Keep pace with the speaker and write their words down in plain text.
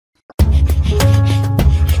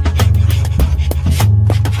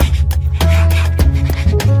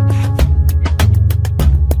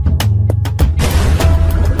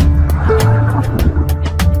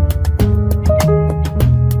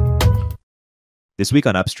This week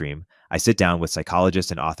on Upstream, I sit down with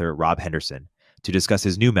psychologist and author Rob Henderson to discuss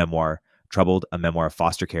his new memoir, Troubled, a memoir of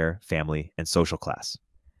foster care, family, and social class.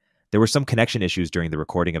 There were some connection issues during the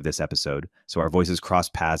recording of this episode, so our voices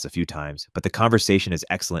crossed paths a few times, but the conversation is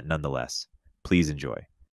excellent nonetheless. Please enjoy.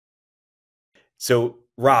 So,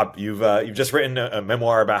 Rob, you've just written a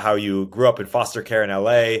memoir about how you grew up in foster care in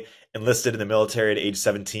LA, enlisted in the military at age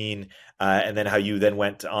 17, and then how you then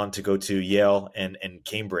went on to go to Yale and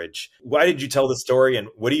Cambridge. Why did you tell the story, and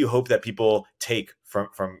what do you hope that people take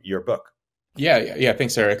from your book? Yeah.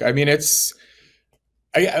 Thanks, Erik. I mean,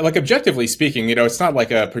 like objectively speaking, it's not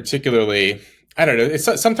like a particularly, I don't know.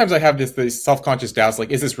 Sometimes I have these self-conscious doubts,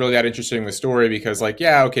 like, is this really that interesting, the story? Because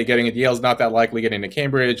getting into Yale is not that likely, getting to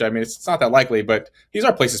Cambridge, I mean, it's not that likely, but these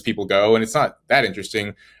are places people go and it's not that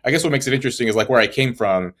interesting. I guess what makes it interesting is like where I came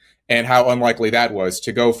from and how unlikely that was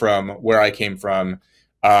to go from where I came from.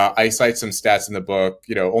 I cite some stats in the book.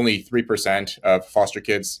 Only 3% of foster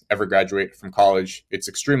kids ever graduate from college. It's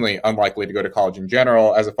extremely unlikely to go to college in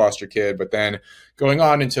general as a foster kid, but then going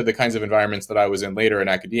on into the kinds of environments that I was in later in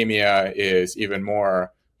academia is even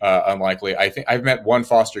more unlikely. I think I've met one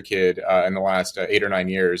foster kid in the last 8 or 9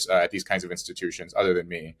 years at these kinds of institutions other than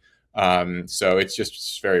me. So it's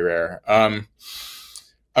just very rare.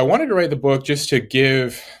 I wanted to write the book just to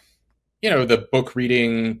give, the book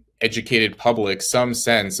reading educated public some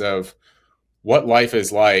sense of what life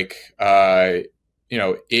is like,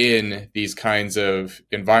 in these kinds of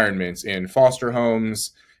environments, in foster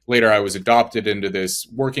homes. Later, I was adopted into this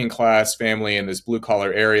working class family in this blue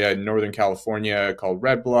collar area in Northern California called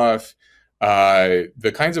Red Bluff. I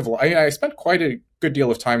spent quite a good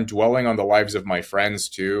deal of time dwelling on the lives of my friends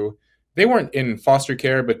too. They weren't in foster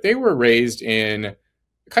care, but they were raised in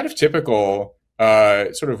kind of typical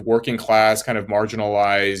sort of working class, kind of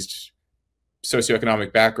marginalized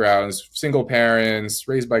socioeconomic backgrounds, single parents,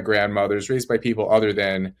 raised by grandmothers, raised by people other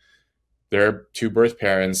than their two birth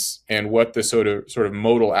parents, and what the sort of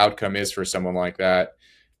modal outcome is for someone like that.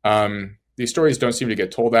 These stories don't seem to get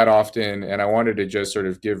told that often, and I wanted to just sort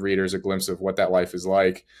of give readers a glimpse of what that life is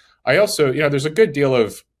like. I also, there's a good deal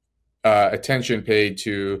of attention paid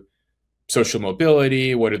to social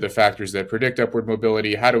mobility. What are the factors that predict upward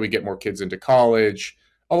mobility? How do we get more kids into college?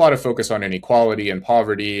 A lot of focus on inequality and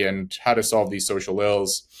poverty and how to solve these social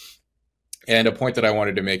ills. And a point that I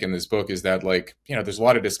wanted to make in this book is that, there's a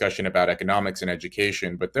lot of discussion about economics and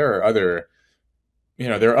education, but there are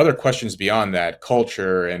other questions beyond that: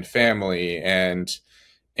 culture and family and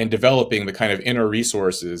developing the kind of inner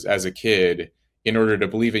resources as a kid in order to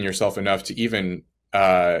believe in yourself enough to even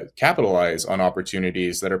capitalize on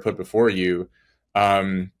opportunities that are put before you.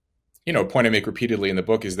 A point I make repeatedly in the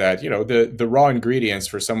book is that, the raw ingredients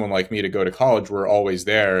for someone like me to go to college were always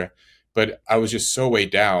there, but I was just so weighed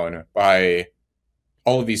down by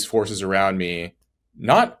all of these forces around me,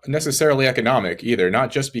 not necessarily economic either,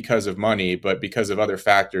 not just because of money, but because of other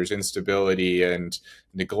factors, instability and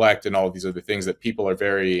neglect and all of these other things that people are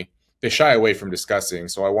they shy away from discussing.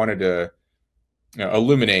 So I wanted to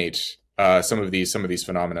illuminate some of these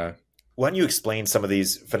phenomena. Why don't you explain some of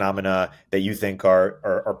these phenomena that you think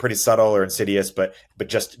are pretty subtle or insidious, but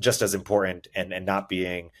just as important and not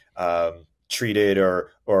being treated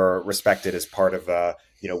or respected as part of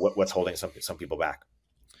what's holding some people back?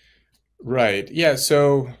 Right. Yeah.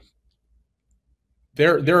 So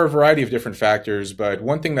there are a variety of different factors, but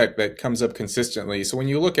one thing that comes up consistently. So when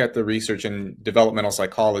you look at the research in developmental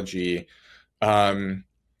psychology,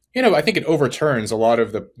 I think it overturns a lot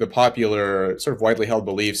of the popular sort of widely held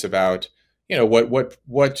beliefs about,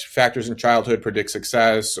 what factors in childhood predict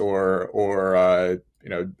success or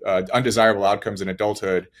undesirable outcomes in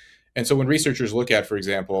adulthood. And so when researchers look at, for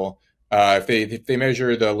example, if they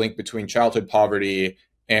measure the link between childhood poverty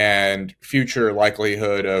and future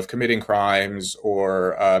likelihood of committing crimes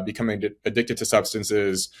or becoming addicted to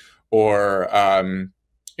substances or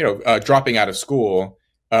dropping out of school,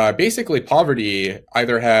 basically poverty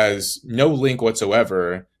either has no link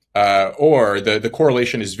whatsoever, or the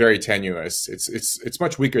correlation is very tenuous. It's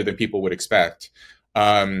much weaker than people would expect.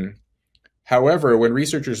 However, when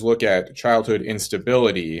researchers look at childhood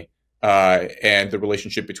instability and the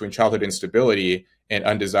relationship between childhood instability and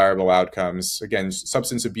undesirable outcomes, again,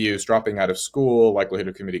 substance abuse, dropping out of school, likelihood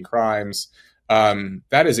of committing crimes,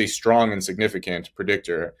 that is a strong and significant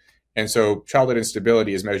predictor. And so childhood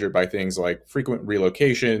instability is measured by things like frequent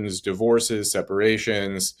relocations, divorces,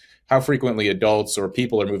 separations, how frequently adults or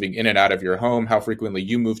people are moving in and out of your home, how frequently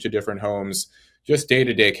you move to different homes, just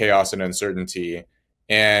day-to-day chaos and uncertainty.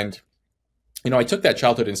 And, I took that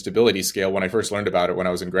childhood instability scale when I first learned about it when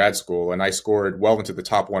I was in grad school, and I scored well into the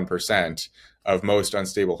top 1% of most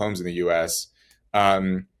unstable homes in the US.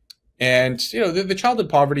 And, the childhood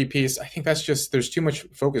poverty piece, I think that's just, there's too much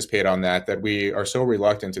focus paid on that we are so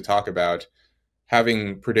reluctant to talk about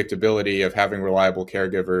having predictability, of having reliable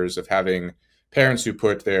caregivers, of having parents who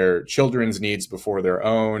put their children's needs before their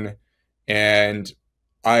own. And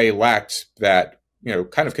I lacked that,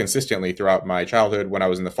 kind of consistently throughout my childhood when I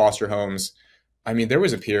was in the foster homes. I mean, there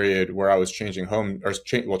was a period where I was changing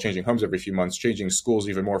changing homes every few months, changing schools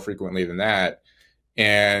even more frequently than that.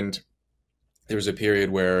 And there was a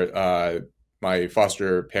period where my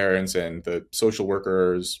foster parents and the social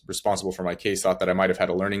workers responsible for my case thought that I might have had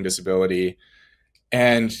a learning disability.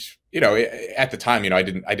 And at the time, I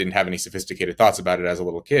didn't have any sophisticated thoughts about it as a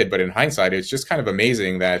little kid. But in hindsight, it's just kind of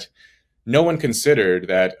amazing that no one considered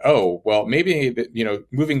that, oh, well, maybe,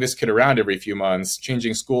 moving this kid around every few months,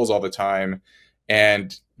 changing schools all the time,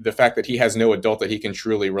 and the fact that he has no adult that he can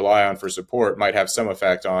truly rely on for support might have some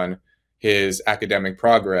effect on his academic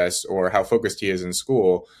progress or how focused he is in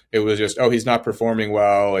school. It was just, oh, he's not performing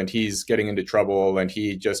well and he's getting into trouble and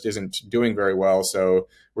he just isn't doing very well. So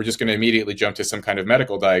we're just going to immediately jump to some kind of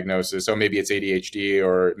medical diagnosis. So maybe it's ADHD,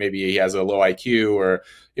 or maybe he has a low IQ, or,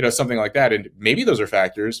 something like that. And maybe those are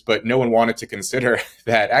factors, but no one wanted to consider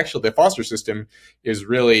that actually the foster system is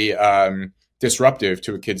really disruptive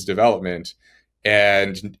to a kid's development.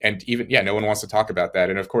 And even, no one wants to talk about that.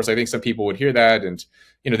 And of course, I think some people would hear that and,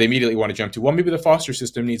 they immediately want to jump to, well, maybe the foster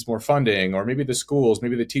system needs more funding, or maybe the schools,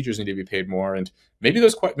 maybe the teachers need to be paid more. And maybe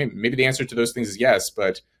maybe the answer to those things is yes,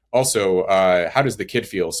 but also, how does the kid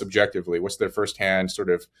feel subjectively? What's their firsthand sort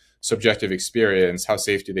of subjective experience? How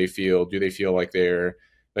safe do they feel? Do they feel like they're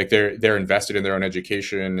invested in their own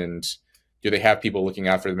education? And do they have people looking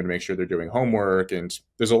out for them to make sure they're doing homework? And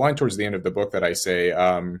there's a line towards the end of the book that I say,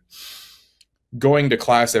 going to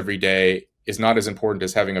class every day is not as important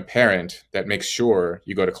as having a parent that makes sure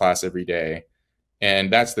you go to class every day.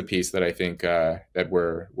 And that's the piece that I think that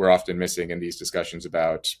we're often missing in these discussions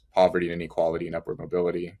about poverty and inequality and upward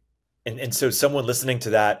mobility. And so someone listening to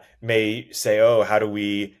that may say, oh, how do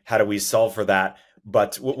we solve for that?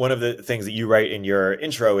 But one of the things that you write in your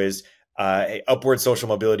intro is upward social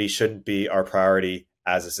mobility shouldn't be our priority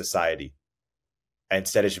as a society.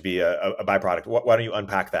 Instead, it should be a byproduct. Why don't you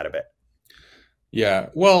unpack that a bit? Yeah,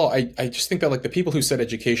 well, I just think that, like, the people who set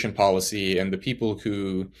education policy and the people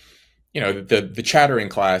who, the chattering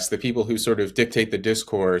class, the people who sort of dictate the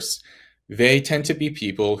discourse, they tend to be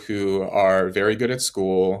people who are very good at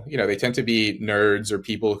school. They tend to be nerds or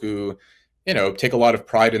people who, take a lot of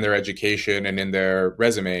pride in their education and in their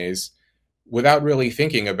resumes without really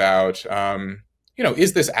thinking about,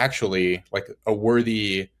 is this actually like a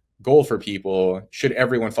worthy goal for people? Should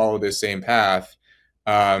everyone follow this same path?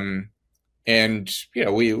 And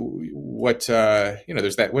there's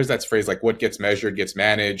that, what is that phrase, like, what gets measured gets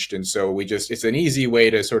managed. And so it's an easy way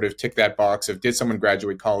to sort of tick that box of, did someone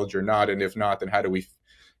graduate college or not? And if not, then how do we,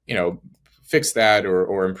 fix that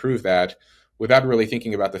or improve that, without really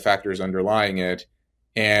thinking about the factors underlying it.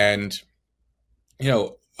 And,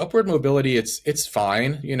 upward mobility, it's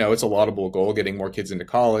fine. It's a laudable goal, getting more kids into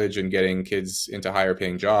college and getting kids into higher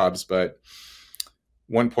paying jobs. But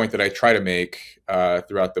one point that I try to make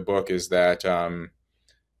throughout the book is that,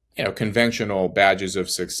 conventional badges of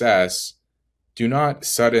success do not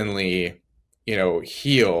suddenly,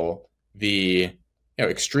 heal the,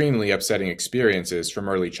 extremely upsetting experiences from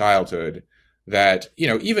early childhood. That,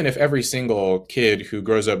 even if every single kid who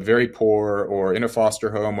grows up very poor or in a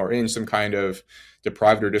foster home or in some kind of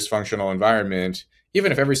deprived or dysfunctional environment,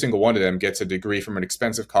 even if every single one of them gets a degree from an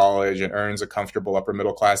expensive college and earns a comfortable upper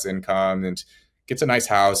middle class income and gets a nice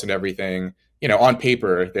house and everything, on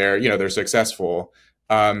paper, they're successful.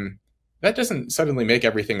 That doesn't suddenly make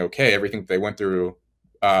everything okay. Everything that they went through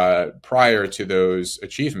prior to those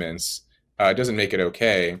achievements doesn't make it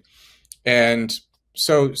okay. And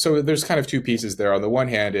so there's kind of two pieces there. On the one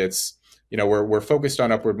hand, it's, we're focused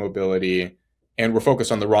on upward mobility and we're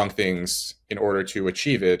focused on the wrong things in order to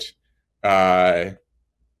achieve it. Again,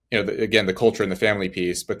 the culture and the family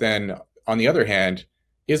piece. But then on the other hand,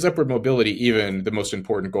 is upward mobility even the most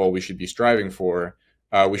important goal we should be striving for?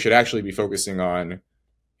 We should actually be focusing on,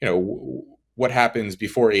 what happens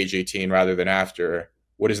before age 18 rather than after.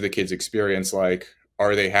 What is the kid's experience like?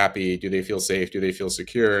 Are they happy? Do they feel safe? Do they feel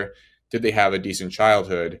secure? Did they have a decent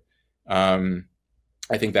childhood?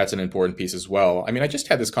 I think that's an important piece as well. I mean, I just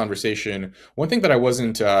had this conversation. One thing that I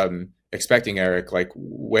wasn't expecting, Erik, like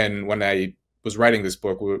when I was writing this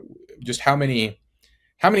book, just how many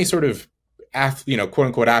sort of quote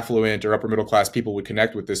unquote affluent or upper middle class people would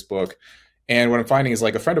connect with this book. And what I'm finding is,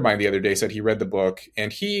 like, a friend of mine the other day said he read the book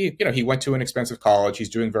and he went to an expensive college. He's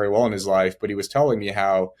doing very well in his life, but he was telling me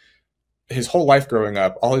how his whole life growing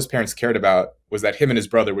up, all his parents cared about was that him and his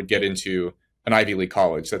brother would get into an Ivy League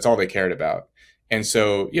college. That's all they cared about. And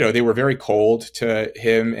so, they were very cold to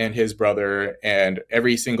him and his brother, and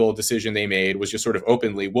every single decision they made was just sort of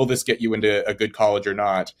openly, will this get you into a good college or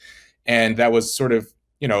not? And that was sort of,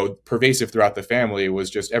 pervasive throughout the family. Was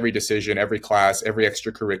just every decision, every class, every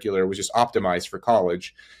extracurricular was just optimized for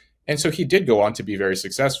college. And so he did go on to be very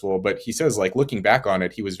successful, but he says, like, looking back on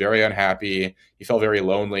it, he was very unhappy. He felt very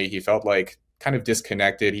lonely. He felt like kind of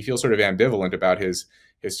disconnected. He feels sort of ambivalent about his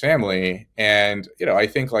family. And, I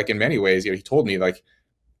think, like, in many ways, he told me, like,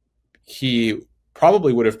 he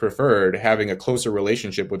probably would have preferred having a closer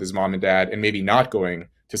relationship with his mom and dad and maybe not going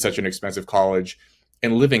to such an expensive college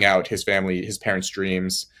and living out his parents'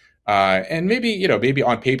 dreams. And maybe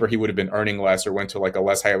on paper he would have been earning less or went to like a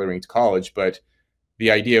less highly ranked college, but the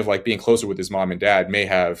idea of like being closer with his mom and dad may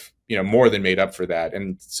have, more than made up for that.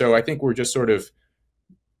 And so I think we're just sort of,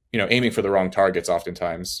 aiming for the wrong targets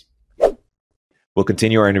oftentimes. We'll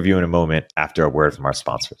continue our interview in a moment after a word from our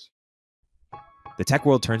sponsors. The tech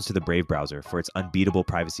world turns to the Brave browser for its unbeatable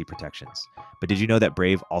privacy protections. But did you know that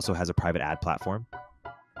Brave also has a private ad platform?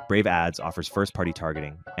 Brave Ads offers first-party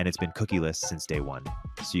targeting, and it's been cookieless since day one,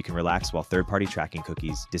 so you can relax while third-party tracking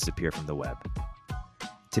cookies disappear from the web.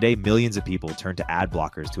 Today, millions of people turn to ad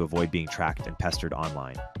blockers to avoid being tracked and pestered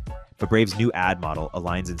online. But Brave's new ad model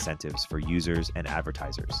aligns incentives for users and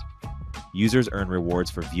advertisers. Users earn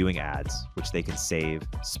rewards for viewing ads, which they can save,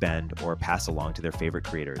 spend, or pass along to their favorite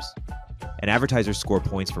creators. And advertisers score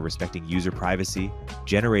points for respecting user privacy,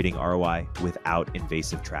 generating ROI without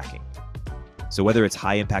invasive tracking. So whether it's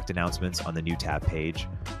high-impact announcements on the new tab page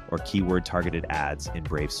or keyword-targeted ads in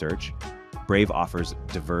Brave Search, Brave offers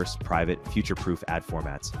diverse, private, future-proof ad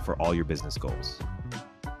formats for all your business goals.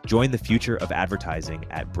 Join the future of advertising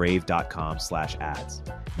at brave.com/ads.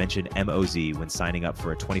 Mention MOZ when signing up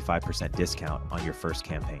for a 25% discount on your first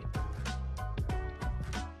campaign.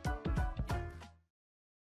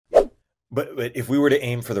 But if we were to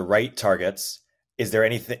aim for the right targets, is there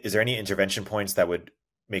any intervention points that would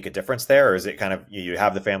make a difference there? Or is it kind of, you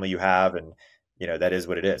have the family you have and, that is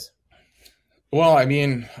what it is? Well, I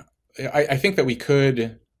mean, I think that we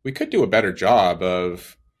could do a better job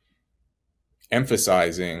of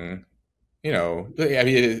emphasizing, I mean,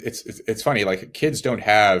 it's funny, like kids don't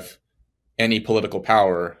have any political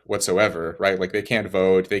power whatsoever, right? Like they can't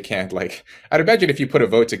vote, they can't I'd imagine if you put a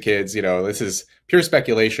vote to kids, this is pure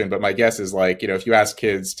speculation, but my guess is like, if you ask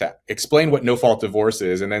kids to explain what no-fault divorce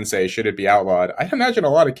is and then say, should it be outlawed? I imagine a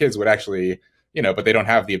lot of kids would actually, but they don't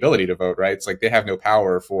have the ability to vote, right? It's like they have no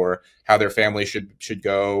power for how their family should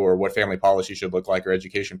go or what family policy should look like or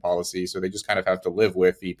education policy. So they just kind of have to live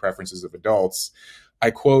with the preferences of adults. I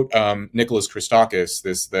quote Nicholas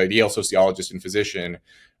Christakis, the Yale sociologist and physician.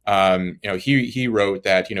 He wrote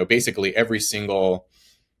that, basically every single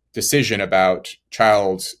decision about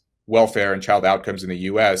child welfare and child outcomes in the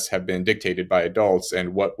US have been dictated by adults,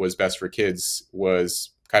 and what was best for kids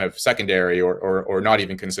was kind of secondary or not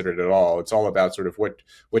even considered at all. It's all about sort of what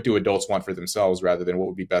do adults want for themselves rather than what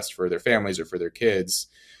would be best for their families or for their kids.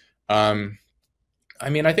 I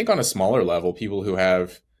mean, I think on a smaller level, people who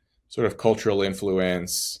have sort of cultural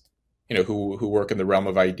influence, who work in the realm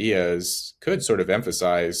of ideas could sort of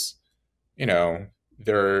emphasize,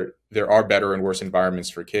 there are better and worse environments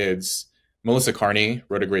for kids. Melissa Carney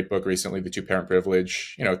wrote a great book recently, The Two-Parent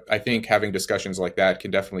Privilege. I think having discussions like that can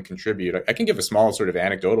definitely contribute. I can give a small sort of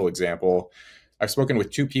anecdotal example. I've spoken with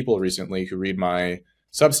two people recently who read my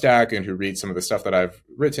Substack and who read some of the stuff that I've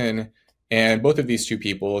written. And both of these two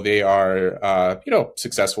people, they are,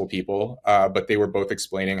 successful people, but they were both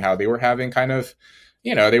explaining how they were having kind of,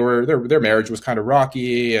 their marriage was kind of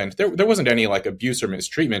rocky, and there wasn't any like abuse or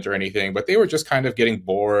mistreatment or anything, but they were just kind of getting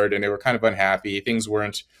bored and they were kind of unhappy. Things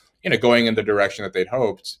weren't, going in the direction that they'd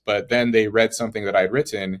hoped. But then they read something that I'd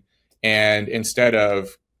written, and instead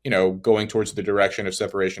of, going towards the direction of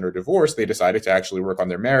separation or divorce, they decided to actually work on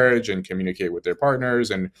their marriage and communicate with their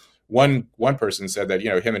partners. And one person said that,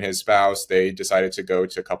 him and his spouse, they decided to go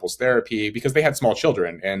to couples therapy because they had small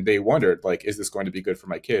children and they wondered, like, is this going to be good for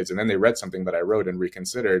my kids? And then they read something that I wrote and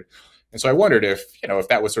reconsidered. And so I wondered if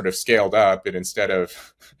that was sort of scaled up, and instead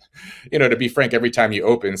of, to be frank, every time you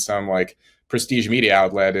open some like prestige media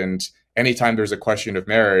outlet and anytime there's a question of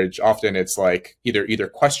marriage, often it's like either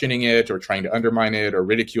questioning it or trying to undermine it or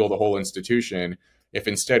ridicule the whole institution. If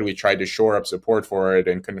instead we tried to shore up support for it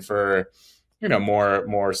and confer,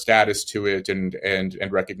 more status to it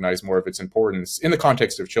and recognize more of its importance in the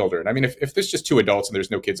context of children. I mean, if there's just two adults and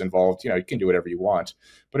there's no kids involved, you can do whatever you want.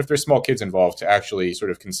 But if there's small kids involved, to actually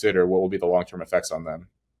sort of consider what will be the long-term effects on them.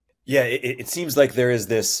 Yeah, it seems like there is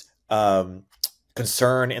this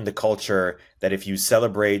concern in the culture that if you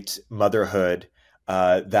celebrate motherhood,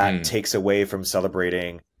 that takes away from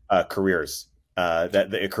celebrating careers,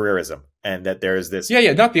 that the careerism, and that there's this.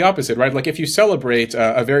 Yeah, not the opposite, right? Like if you celebrate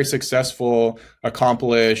a very successful,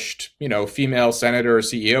 accomplished, female senator or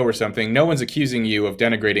CEO or something, no one's accusing you of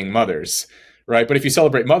denigrating mothers, right? But if you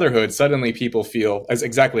celebrate motherhood, suddenly people feel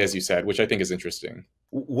exactly as you said, which I think is interesting.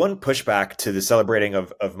 One pushback to the celebrating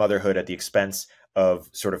of motherhood at the expense of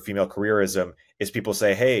sort of female careerism is people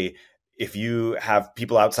say, hey, if you have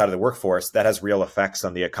people outside of the workforce, that has real effects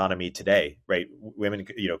on the economy today, right? Women,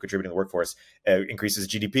 contributing to the workforce increases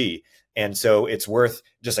GDP. And so it's worth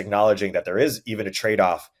just acknowledging that there is even a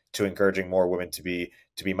trade-off to encouraging more women to be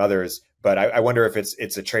mothers. But I wonder if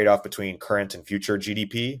it's a trade-off between current and future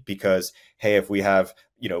GDP, because, hey, if we have,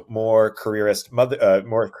 more careerist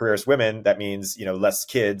women, that means, less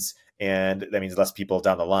kids, and that means less people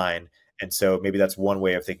down the line. And so maybe that's one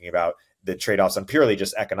way of thinking about the trade-offs on purely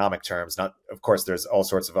just economic terms. Not, of course, there's all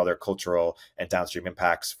sorts of other cultural and downstream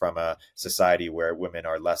impacts from a society where women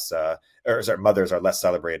are less, mothers are less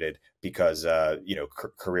celebrated because,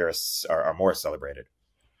 careerists are more celebrated.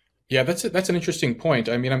 Yeah, that's an interesting point.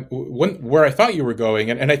 I mean, where I thought you were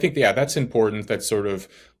going, and I think, yeah, that's important. That sort of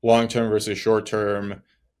long-term versus short-term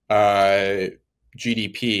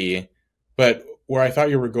GDP. But where I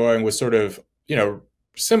thought you were going was sort of,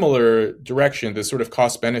 similar direction, the sort of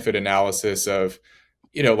cost-benefit analysis of,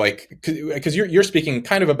 because you're speaking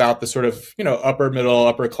kind of about the sort of, upper middle,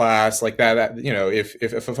 upper class, like that,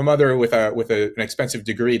 if a mother with an expensive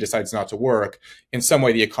degree decides not to work, in some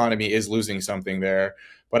way the economy is losing something there.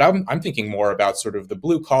 But I'm thinking more about sort of the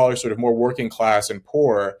blue collar, sort of more working class and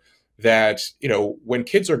poor, that, when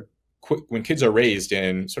kids are raised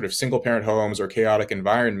in sort of single parent homes or chaotic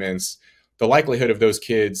environments, the likelihood of those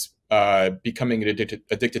kids becoming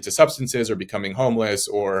addicted to substances or becoming homeless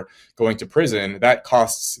or going to prison, that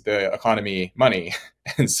costs the economy money.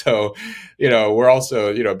 And so, we're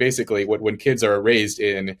also, basically when kids are raised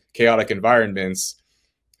in chaotic environments,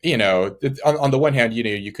 on the one hand,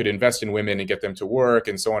 you could invest in women and get them to work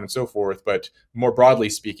and so on and so forth. But more broadly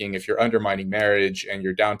speaking, if you're undermining marriage and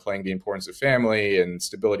you're downplaying the importance of family and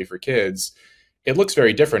stability for kids, it looks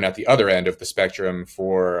very different at the other end of the spectrum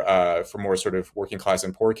for more sort of working class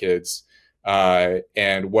and poor kids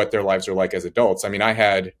and what their lives are like as adults. I mean, I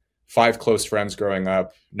had 5 close friends growing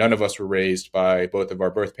up. None of us were raised by both of our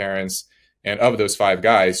birth parents. And of those 5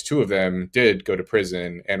 guys, 2 of them did go to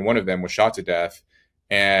prison and one of them was shot to death.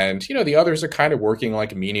 And, the others are kind of working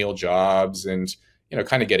like menial jobs and,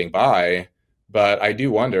 kind of getting by. But I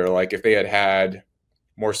do wonder, like, if they had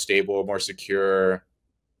more stable, more secure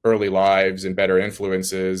early lives and better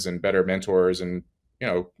influences and better mentors and,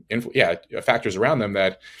 factors around them,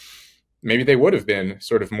 that maybe they would have been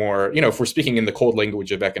sort of more, if we're speaking in the cold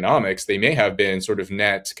language of economics, they may have been sort of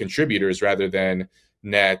net contributors rather than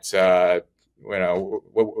net, the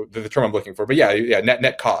term I'm looking for, but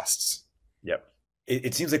net costs. Yep.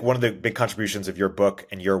 It seems like one of the big contributions of your book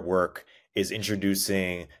and your work is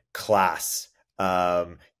introducing class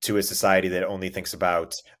to a society that only thinks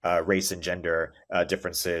about race and gender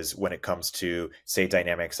differences when it comes to, say,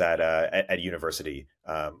 dynamics at university,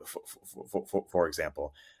 for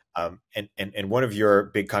example. And one of your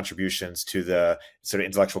big contributions to the sort of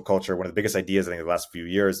intellectual culture, one of the biggest ideas I think of the last few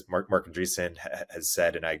years, Mark Andreessen has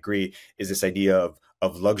said, and I agree, is this idea of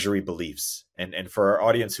luxury beliefs. And for our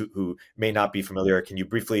audience who may not be familiar, can you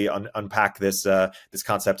briefly unpack this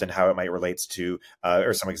concept and how it might relate to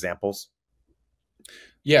or some examples?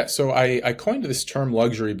 Yeah, so I coined this term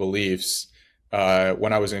luxury beliefs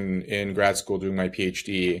when I was in grad school doing my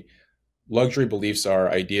PhD. Luxury beliefs are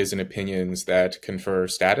ideas and opinions that confer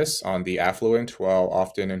status on the affluent while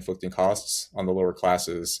often inflicting costs on the lower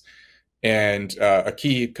classes. And a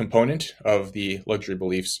key component of the luxury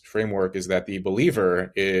beliefs framework is that the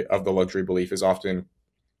believer of the luxury belief is often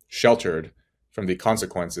sheltered from the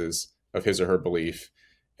consequences of his or her belief.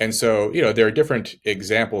 And so, there are different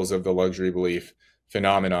examples of the luxury belief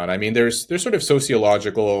phenomenon. I mean, there's sort of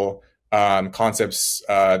sociological concepts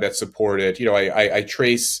that support it. I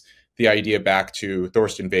trace the idea back to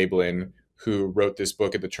Thorstein Veblen, who wrote this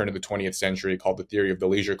book at the turn of the 20th century called The Theory of the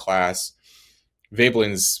Leisure Class.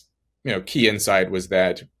 Veblen's key insight was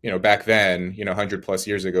that, back then, 100 plus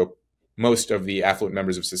years ago, most of the affluent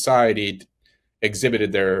members of society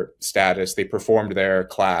exhibited their status. They performed their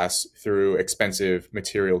class through expensive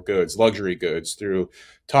material goods, luxury goods, through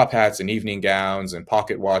top hats and evening gowns and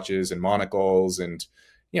pocket watches and monocles and,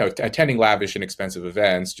 attending lavish and expensive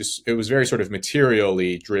events. Just, it was very sort of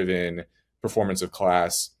materially driven performance of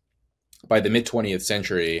class. By the mid 20th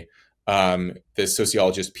century, this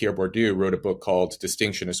sociologist Pierre Bourdieu wrote a book called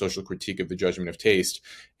Distinction, a Social Critique of the Judgment of Taste.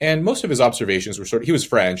 And most of his observations were he was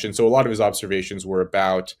French, and so a lot of his observations were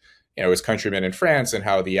about, his countrymen in France and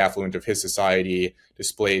how the affluent of his society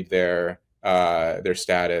displayed their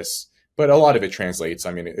status. But a lot of it translates.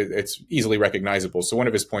 I mean, it's easily recognizable. So one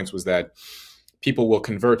of his points was that people will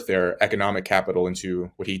convert their economic capital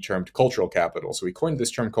into what he termed cultural capital. So he coined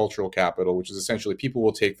this term cultural capital, which is essentially people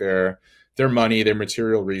will take their money, their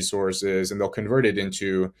material resources, and they'll convert it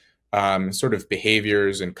into sort of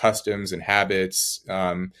behaviors and customs and habits,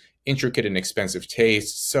 intricate and expensive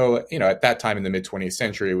tastes. So, at that time in the mid-20th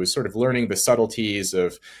century, it was sort of learning the subtleties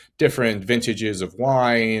of different vintages of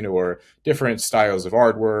wine or different styles of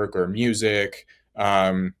artwork or music.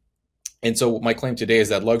 And so my claim today is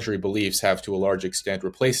that luxury beliefs have to a large extent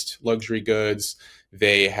replaced luxury goods.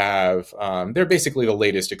 They have, they're basically the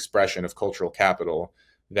latest expression of cultural capital,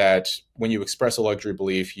 that when you express a luxury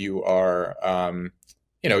belief, you are,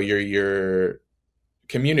 you're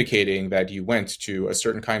communicating that you went to a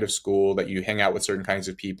certain kind of school, that you hang out with certain kinds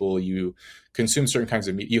of people, you consume certain kinds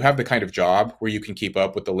of media, you have the kind of job where you can keep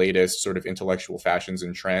up with the latest sort of intellectual fashions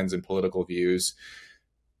and trends and political views.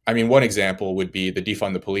 I mean, one example would be the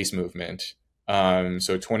defund the police movement.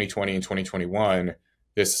 So 2020 and 2021,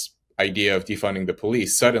 this idea of defunding the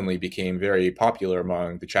police suddenly became very popular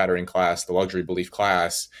among the chattering class, the luxury belief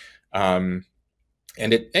class. And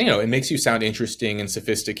it makes you sound interesting and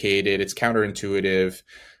sophisticated. It's counterintuitive,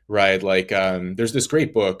 right? Like there's this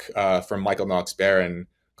great book from Michael Knox Barron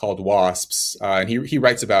called Wasps. And he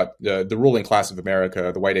writes about the ruling class of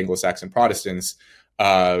America, the white Anglo-Saxon Protestants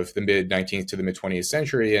of the mid-19th to the mid-20th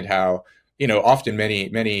century, and how, often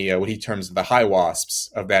many what he terms the high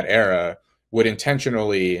wasps of that era would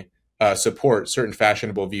intentionally support certain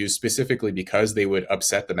fashionable views specifically because they would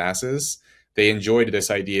upset the masses. They enjoyed this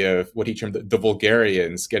idea of what he termed the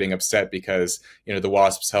vulgarians getting upset because, the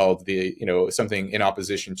WASPs held something in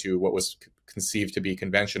opposition to what was conceived to be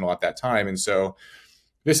conventional at that time. And so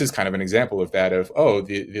this is kind of an example of that, of,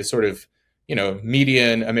 the sort of,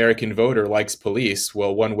 median American voter likes police.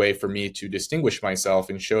 Well, one way for me to distinguish myself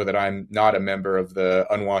and show that I'm not a member of the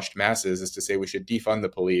unwashed masses is to say we should defund the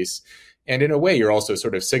police. And in a way, you're also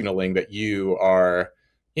sort of signaling that you are,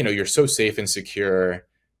 you're so safe and secure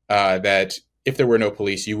that if there were no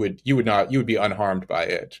police, you would be unharmed by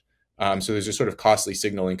it. So there's a sort of costly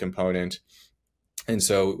signaling component. And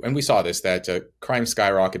we saw this, that crime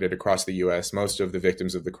skyrocketed across the U.S. Most of the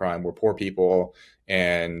victims of the crime were poor people,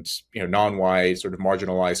 and non-white, sort of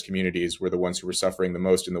marginalized communities were the ones who were suffering the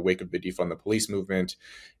most in the wake of the defund the police movement.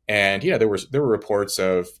 And there were reports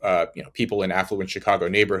of people in affluent Chicago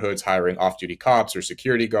neighborhoods hiring off-duty cops or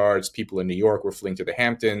security guards. People in New York were fleeing to the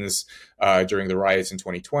Hamptons during the riots in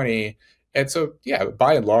 2020. And so,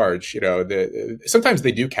 by and large, sometimes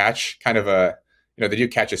they do catch kind of they do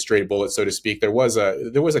catch a stray bullet, so to speak. There was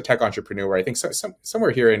a tech entrepreneur, I think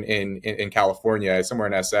somewhere here in California, somewhere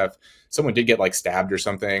in SF, someone did get like stabbed or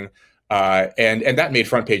something. And that made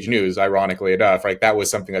front page news, ironically enough, right? That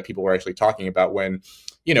was something that people were actually talking about when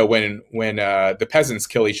the peasants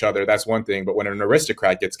kill each other, that's one thing. But when an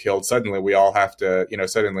aristocrat gets killed, suddenly we all have to,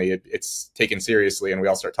 suddenly it's taken seriously, and we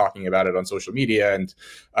all start talking about it on social media, and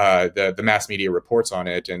the mass media reports on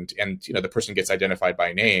it, and the person gets identified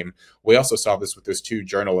by name. We also saw this with those two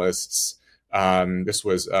journalists. This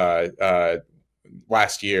was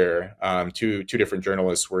last year. Two different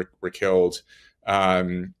journalists were killed.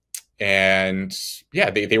 And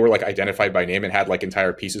they were like identified by name and had like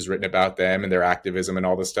entire pieces written about them and their activism and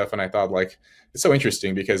all this stuff. And I thought, like, it's so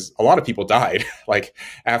interesting because a lot of people died like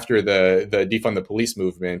after the defund the police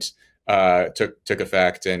movement took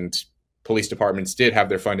effect, and police departments did have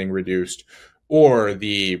their funding reduced, or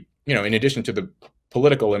in addition to the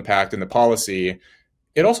political impact and the policy,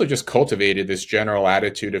 it also just cultivated this general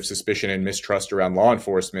attitude of suspicion and mistrust around law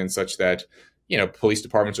enforcement, such that, police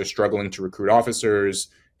departments are struggling to recruit officers.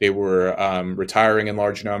 They were retiring in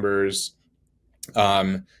large numbers.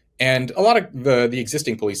 And a lot of the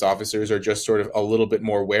existing police officers are just sort of a little bit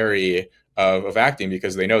more wary of acting,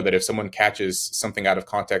 because they know that if someone catches something out of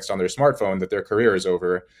context on their smartphone, that their career is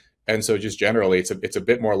over. And so just generally, it's a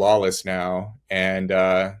bit more lawless now. And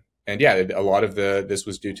a lot of this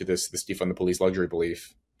was due to this defund the police luxury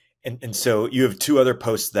belief. And so you have two other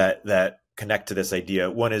posts that connect to this idea.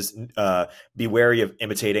 One is be wary of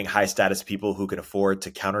imitating high status people who can afford to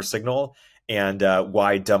counter signal, and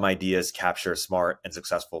why dumb ideas capture smart and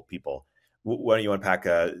successful people. Why don't you unpack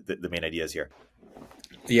the main ideas here?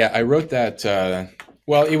 Yeah, I wrote that.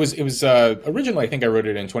 Well, it was originally, I think I wrote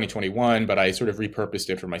it in 2021, but I sort of repurposed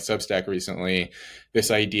it for my Substack recently, this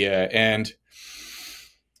idea. And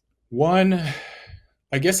one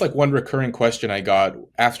I guess like one recurring question I got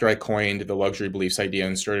after I coined the luxury beliefs idea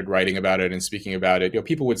and started writing about it and speaking about it,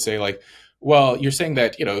 people would say like, well, you're saying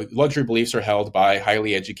that, luxury beliefs are held by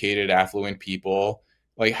highly educated, affluent people.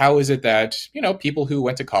 Like, how is it that, people who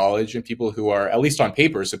went to college and people who are, at least on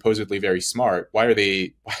paper, supposedly very smart, why do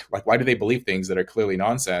they believe things that are clearly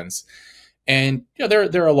nonsense? And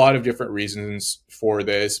there are a lot of different reasons for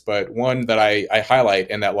this, but one that I highlight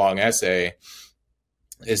in that long essay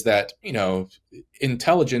is that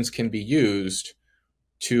intelligence can be used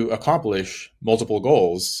to accomplish multiple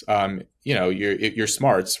goals. Your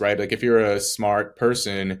smarts, right? Like if you're a smart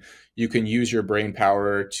person, you can use your brain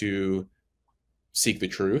power to seek the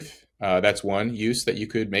truth. That's one use that you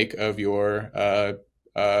could make of your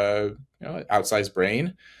outsized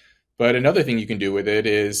brain. But another thing you can do with it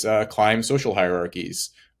is climb social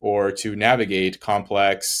hierarchies, or to navigate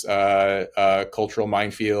complex cultural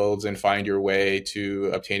minefields and find your way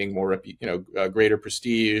to obtaining more, greater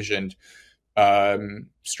prestige and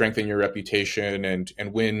strengthen your reputation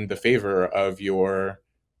and win the favor of your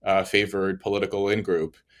favored political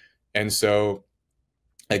in-group. And so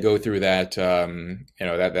I go through that,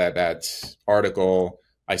 that article.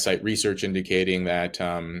 I cite research indicating that,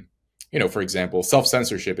 for example,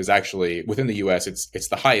 self-censorship is actually, within the US, it's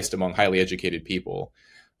the highest among highly educated people.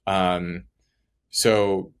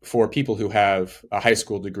 So for people who have a high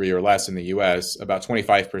school degree or less in the US, about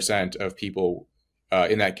 25% of people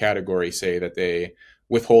in that category say that they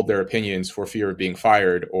withhold their opinions for fear of being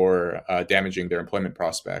fired or damaging their employment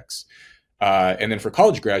prospects. And then for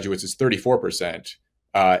college graduates, it's 34%.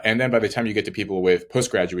 And then by the time you get to people with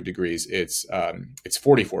postgraduate degrees, it's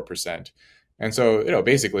 44%. And so,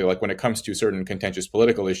 basically, like when it comes to certain contentious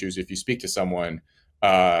political issues, if you speak to someone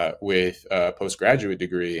with a postgraduate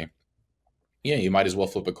degree, you might as well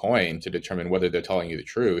flip a coin to determine whether they're telling you the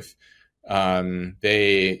truth. And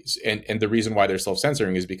the reason why they're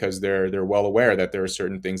self-censoring is because they're well aware that there are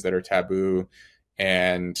certain things that are taboo,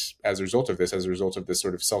 and as a result of this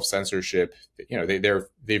sort of self-censorship,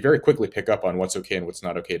 they very quickly pick up on what's okay and what's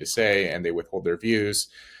not okay to say, and they withhold their views.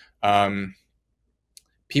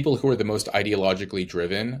 People who are the most ideologically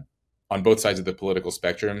driven on both sides of the political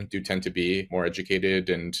spectrum do tend to be more educated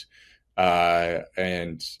and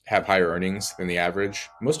have higher earnings than the average.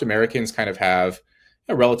 Most Americans kind of have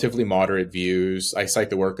relatively moderate views. I cite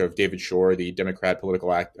the work of David Shor, the Democrat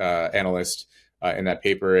political analyst, in that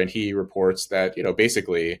paper, and he reports that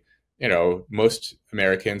basically most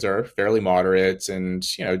Americans are fairly moderate and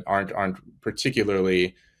aren't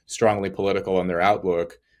particularly strongly political in their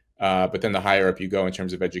outlook. But then the higher up you go in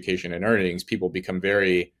terms of education and earnings, people become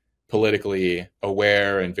very politically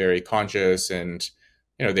aware and very conscious, and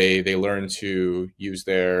they learn to use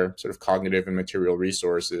their sort of cognitive and material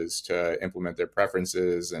resources to implement their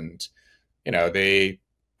preferences, and they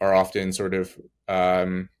are often sort of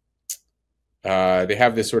they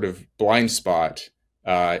have this sort of blind spot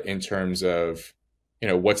in terms of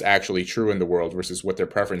what's actually true in the world versus what their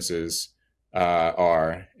preferences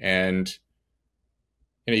are. And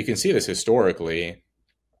you can see this historically.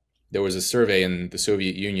 There was a survey in the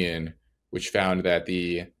Soviet Union which found that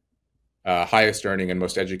the highest earning and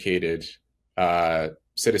most educated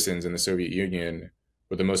citizens in the Soviet Union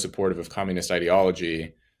were the most supportive of communist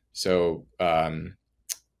ideology. So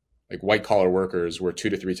like white collar workers were 2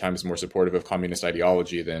 to 3 times more supportive of communist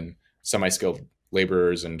ideology than semi-skilled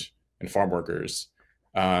laborers and farm workers.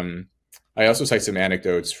 I also cite some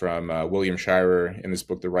anecdotes from William Shirer in this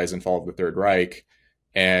book, The Rise and Fall of the Third Reich.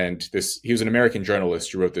 And he was an American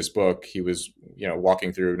journalist who wrote this book. He was,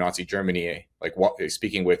 walking through Nazi Germany, like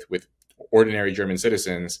speaking with ordinary German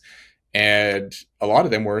citizens. And a lot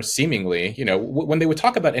of them were seemingly, when they would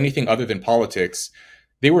talk about anything other than politics,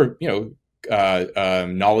 they were,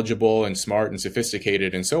 knowledgeable and smart and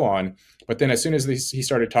sophisticated and so on. But then as soon as he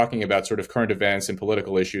started talking about sort of current events and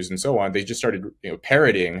political issues and so on, they just started,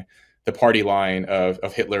 parroting the party line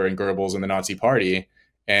of Hitler and Goebbels and the Nazi Party.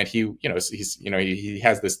 And he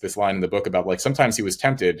has this line in the book about like sometimes he was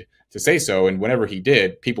tempted to say so, and whenever he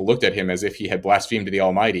did, people looked at him as if he had blasphemed the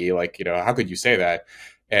Almighty. Like, how could you say that?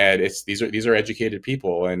 And these are educated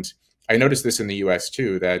people, and I noticed this in the U.S.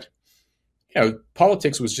 too, that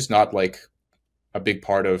politics was just not like a big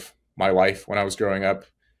part of my life when I was growing up.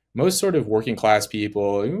 Most sort of working class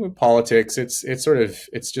people, politics,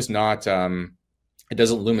 it's just not. It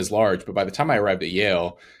doesn't loom as large. But by the time I arrived at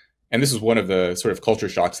Yale, and this is one of the sort of culture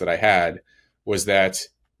shocks that I had, was that,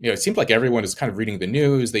 it seemed like everyone was kind of reading the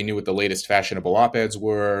news. They knew what the latest fashionable op-eds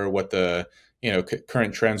were, what the,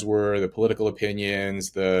 current trends were, the political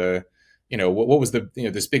opinions, what was the,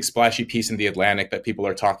 this big splashy piece in The Atlantic that people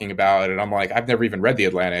are talking about. And I'm like, I've never even read The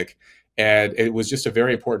Atlantic. And it was just a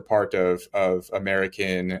very important part of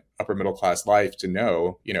American upper middle class life to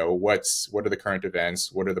know, what are the current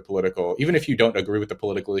events, what are the political, even if you don't agree with the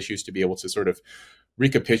political issues, to be able to sort of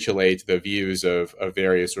recapitulate the views of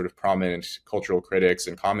various sort of prominent cultural critics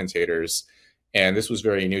and commentators. And this was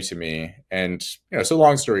very new to me. And, so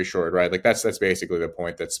long story short, right, like that's basically the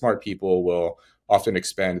point, that smart people will often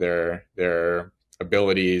expend their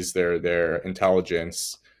abilities, their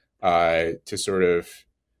intelligence, to sort of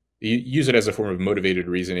use it as a form of motivated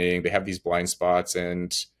reasoning. They have these blind spots,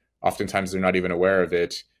 and oftentimes they're not even aware of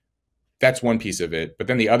it. That's one piece of it. But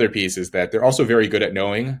then the other piece is that they're also very good at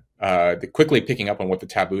knowing, quickly picking up on what the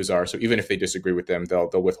taboos are. So even if they disagree with them, they'll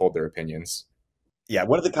withhold their opinions. Yeah,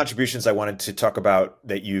 one of the contributions I wanted to talk about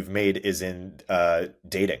that you've made is in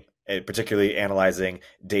dating, particularly analyzing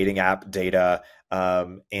dating app data.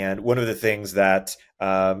 And one of the things that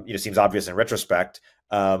seems obvious in retrospect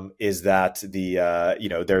is that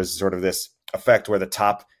there's sort of this effect where the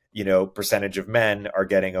top percentage of men are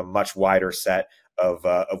getting a much wider set of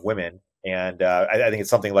women. And I think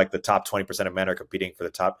it's something like the top 20% of men are competing for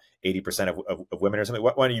the top 80% of women or something.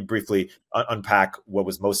 Why don't you briefly unpack what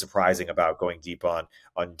was most surprising about going deep on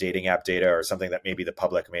dating app data, or something that maybe the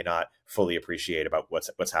public may not fully appreciate about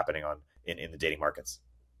what's happening in the dating markets?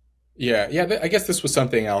 Yeah. I guess this was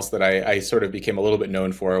something else that I sort of became a little bit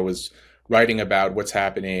known for, was writing about what's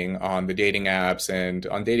happening on the dating apps and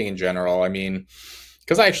on dating in general. I mean,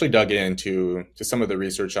 because I actually dug into some of the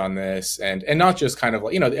research on this, and not just kind of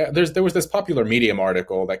like, there was this popular Medium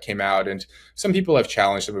article that came out, and some people have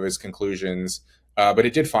challenged some of his conclusions, but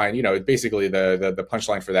it did find, basically the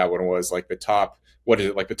punchline for that one was like the top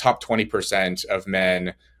 20% of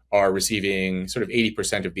men are receiving sort of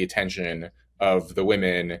 80% of the attention of the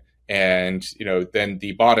women. And, then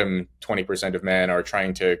the bottom 20% of men are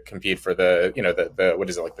trying to compete for the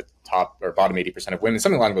the top or bottom 80% of women,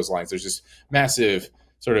 something along those lines. There's just massive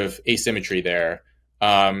sort of asymmetry there.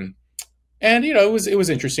 And, it was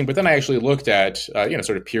interesting. But then I actually looked at,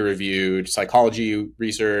 sort of peer reviewed psychology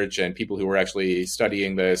research and people who were actually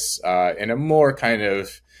studying this in a more kind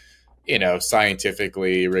of,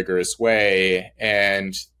 scientifically rigorous way.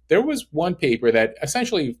 And there was one paper that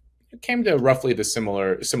essentially came to roughly the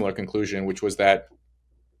similar conclusion, which was that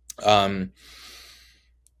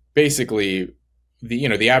basically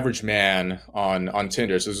the average man on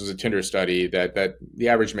Tinder, so this was a Tinder study, that the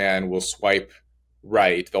average man will swipe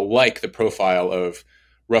right. They'll like the profile of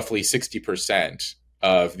roughly 60%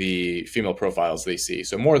 of the female profiles they see.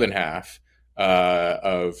 So more than half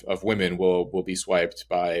of women will be swiped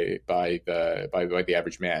by the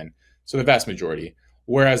average man. So the vast majority.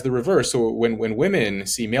 Whereas the reverse, so when women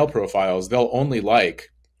see male profiles, they'll only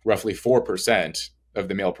like roughly 4% of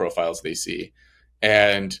the male profiles they see.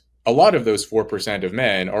 And a lot of those 4% of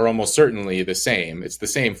men are almost certainly the same. It's the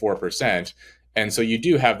same 4%. And so you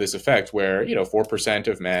do have this effect where, 4%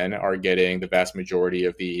 of men are getting the vast majority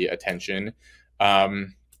of the attention.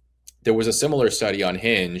 There was a similar study on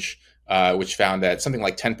Hinge, which found that something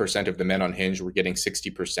like 10% of the men on Hinge were getting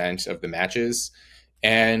 60% of the matches.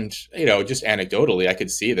 And, just anecdotally, I could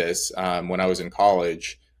see this when I was in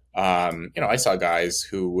college. I saw guys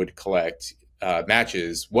who would collect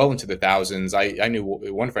matches well into the thousands. I knew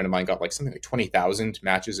one friend of mine got like something like 20,000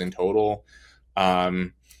 matches in total.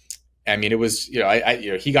 I mean, it was,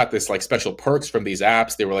 he got this like special perks from these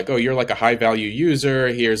apps. They were like, oh, you're like a high value user.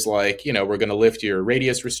 Here's like, we're going to lift your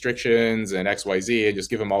radius restrictions and XYZ, and just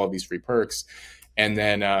give him all of these free perks. And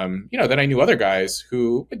then, then I knew other guys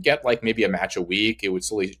who would get like maybe a match a week. It would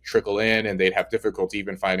slowly trickle in, and they'd have difficulty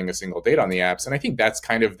even finding a single date on the apps. And I think that's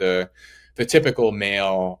kind of the typical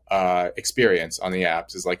male experience on the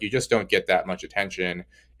apps, is like, you just don't get that much attention.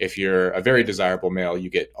 If you're a very desirable male, you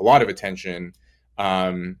get a lot of attention.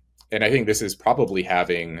 And I think this is probably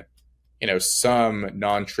having, some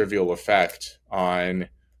non-trivial effect on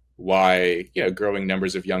why, growing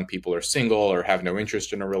numbers of young people are single or have no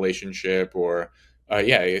interest in a relationship, or,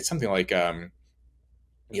 it's something like,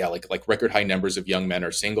 like record high numbers of young men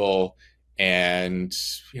are single. And,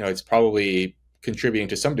 it's probably contributing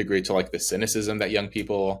to some degree to like the cynicism that young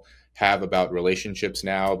people have about relationships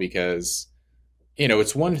now, because,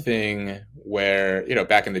 it's one thing where,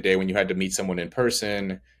 back in the day when you had to meet someone in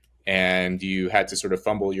person and you had to sort of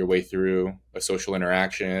fumble your way through a social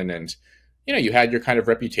interaction, and you had your kind of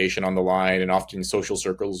reputation on the line, and often social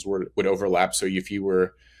circles would overlap. So if you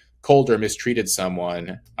were cold or mistreated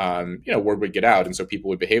someone, word would get out, and so people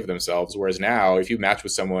would behave themselves. Whereas now, if you match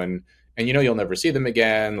with someone and you'll never see them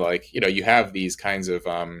again, like you have these kinds of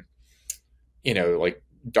like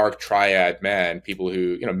dark triad men, people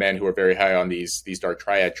who men who are very high on these dark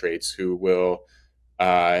triad traits, who will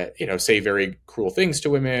say very cruel things to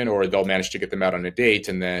women, or they'll manage to get them out on a date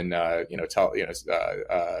and then,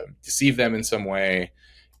 deceive them in some way.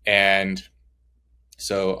 And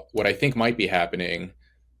so what I think might be happening,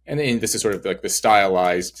 and this is sort of like the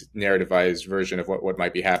stylized, narrativized version of what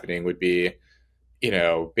might be happening, would be,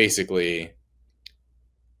 basically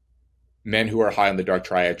men who are high on the dark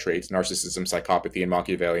triad traits, narcissism, psychopathy, and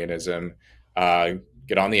Machiavellianism,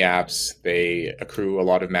 get on the apps. They accrue a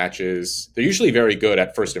lot of matches. They're usually very good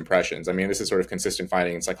at first impressions. I mean, this is sort of consistent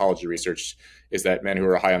finding in psychology research, is that men who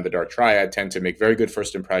are high on the dark triad tend to make very good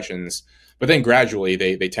first impressions, but then gradually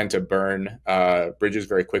they tend to burn bridges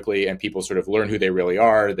very quickly, and people sort of learn who they really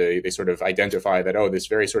are. They sort of identify that, oh, this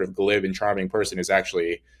very sort of glib and charming person is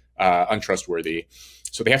actually untrustworthy.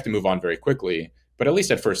 So they have to move on very quickly. But at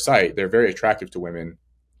least at first sight, they're very attractive to women,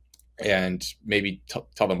 and maybe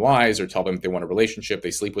tell them lies or tell them they want a relationship.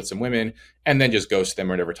 They sleep with some women and then just ghost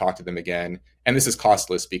them or never talk to them again. And this is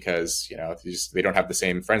costless because, they don't have the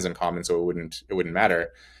same friends in common, so it wouldn't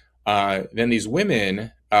matter. Then these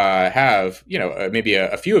women have, maybe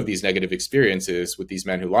a few of these negative experiences with these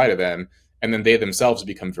men who lie to them, and then they themselves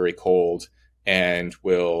become very cold and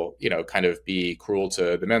will, kind of be cruel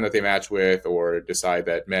to the men that they match with, or decide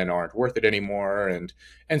that men aren't worth it anymore, and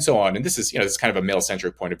so on. And this is, this is kind of a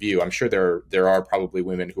male-centric point of view. I'm sure there are probably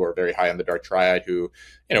women who are very high on the dark triad who,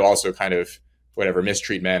 also kind of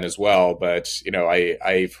mistreat men as well. But,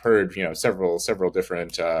 I've heard, several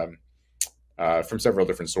different from several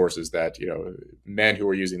different sources that, men who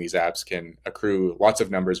are using these apps can accrue lots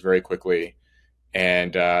of numbers very quickly.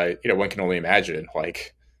 And, one can only imagine,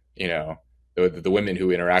 like, the women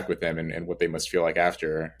who interact with them and what they must feel like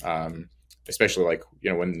after, especially like,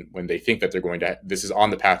 when they think that they're this is on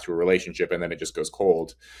the path to a relationship, and then it just goes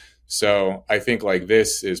cold. So I think like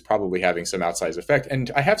this is probably having some outsized effect.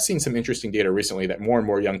 And I have seen some interesting data recently that more and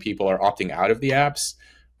more young people are opting out of the apps.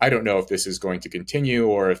 I don't know if this is going to continue,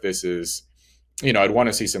 or if this is, I'd want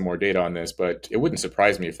to see some more data on this, but it wouldn't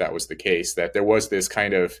surprise me if that was the case, that there was this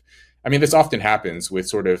kind of, this often happens with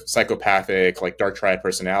sort of psychopathic, like dark triad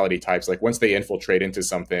personality types. Like once they infiltrate into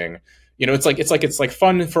something, it's like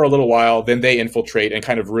fun for a little while, then they infiltrate and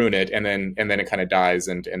kind of ruin it, and then it kind of dies,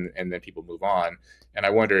 and then people move on. And I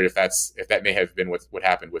wonder if that may have been what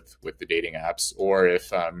happened with the dating apps, or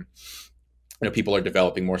if people are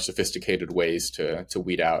developing more sophisticated ways to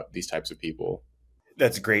weed out these types of people.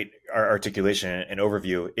 That's great articulation and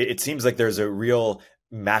overview. It seems like there's a real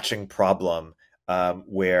matching problem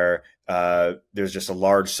where there's just a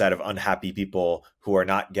large set of unhappy people who are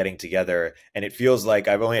not getting together. And it feels like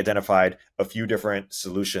I've only identified a few different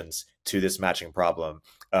solutions to this matching problem,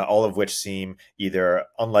 all of which seem either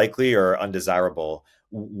unlikely or undesirable.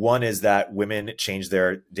 One is that women change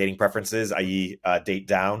their dating preferences, i.e. Date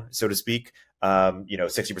down, so to speak.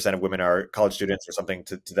 60% of women are college students or something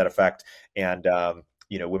to that effect. And,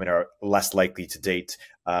 women are less likely to date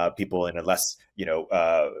people in a less,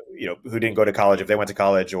 who didn't go to college if they went to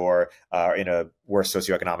college, or are in a worse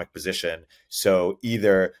socioeconomic position. So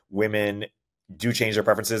either women do change their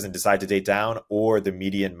preferences and decide to date down, or the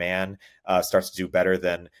median man starts to do better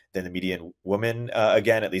than the median woman,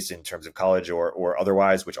 again, at least in terms of college or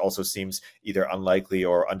otherwise, which also seems either unlikely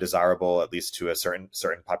or undesirable, at least to a certain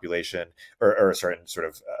population, or a certain sort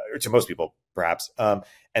of, or to most people, perhaps.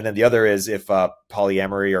 And then the other is if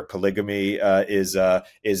polyamory or polygamy is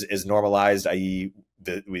normalized, i.e.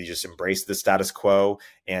 we just embrace the status quo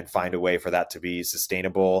and find a way for that to be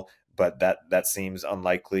sustainable. But that seems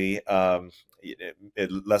unlikely. I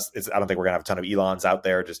don't think we're gonna have a ton of Elons out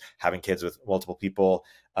there just having kids with multiple people.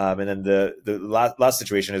 And then the last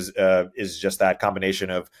situation is just that combination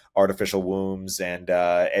of artificial wombs and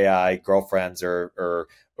AI girlfriends or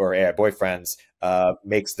AI boyfriends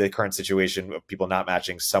makes the current situation of people not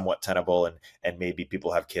matching somewhat tenable, and maybe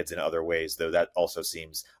people have kids in other ways, though that also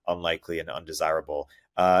seems unlikely and undesirable.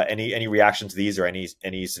 Any reaction to these, or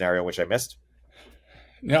any scenario in which I missed?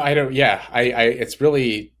 No, I don't. Yeah, it's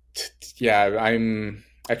really,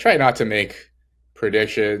 I try not to make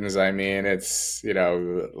predictions. It's,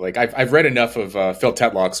 like I've read enough of Phil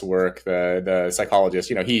Tetlock's work, the psychologist.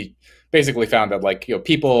 He basically found that, like,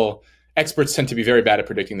 experts tend to be very bad at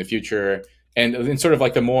predicting the future. And sort of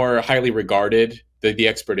like the more highly regarded the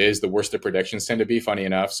expert is, the worse the predictions tend to be, funny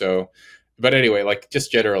enough. So, but anyway, like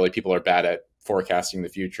just generally people are bad at forecasting the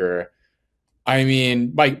future.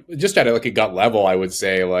 Just at like a gut level, I would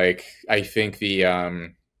say, like, I think the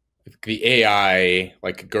AI,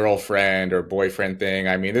 like, girlfriend or boyfriend thing,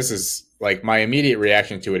 this is like, my immediate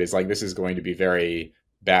reaction to it is like, this is going to be very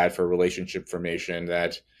bad for relationship formation.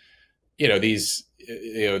 That, these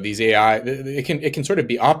AI, it can sort of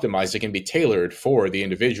be optimized. It can be tailored for the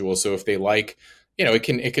individual. So if they like,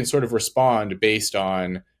 it can sort of respond based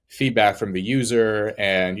on feedback from the user,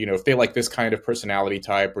 and if they like this kind of personality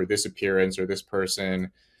type or this appearance or this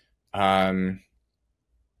person,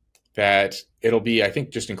 that it'll be, I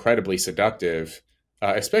think, just incredibly seductive,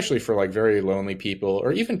 especially for like very lonely people,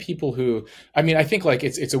 or even people who, I think like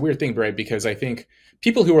it's a weird thing, right? Because I think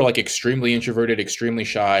people who are like extremely introverted, extremely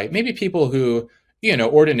shy, maybe people who,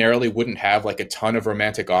 ordinarily wouldn't have like a ton of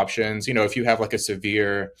romantic options, if you have like a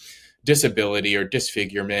severe disability or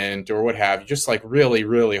disfigurement or what have you, just like really,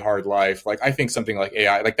 really hard life. Like I think something like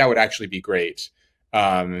AI, like that would actually be great,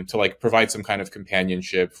 to like provide some kind of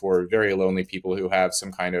companionship for very lonely people who have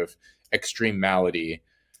some kind of extreme malady.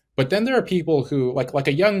 But then there are people who like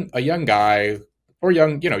a young guy or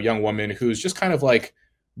young woman who's just kind of like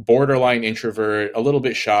borderline introvert, a little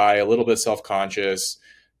bit shy, a little bit self-conscious.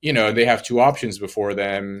 They have two options before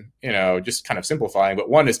them, just kind of simplifying, but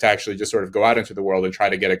one is to actually just sort of go out into the world and try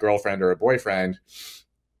to get a girlfriend or a boyfriend.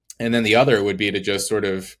 And then the other would be to just sort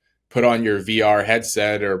of put on your VR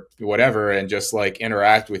headset or whatever and just like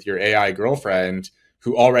interact with your AI girlfriend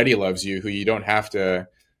who already loves you, who you don't have to,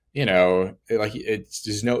 like it's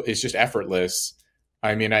just effortless.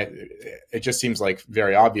 It just seems like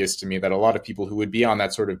very obvious to me that a lot of people who would be on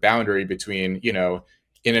that sort of boundary between,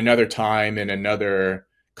 in another time, in another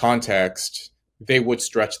context, they would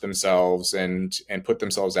stretch themselves and put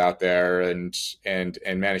themselves out there and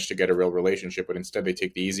manage to get a real relationship, but instead they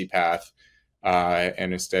take the easy path,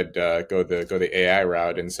 and instead go the AI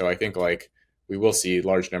route. And so I think like we will see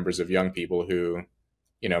large numbers of young people who,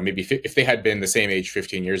 maybe if they had been the same age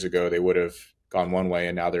 15 years ago, they would have gone one way,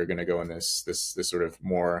 and now they're going to go in this sort of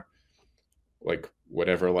more like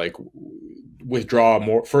whatever, like withdraw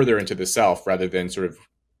more further into the self rather than sort of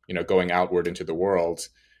going outward into the world.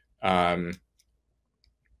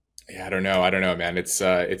 Yeah, I don't know, man.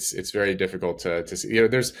 It's very difficult to see.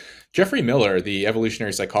 There's Jeffrey Miller, the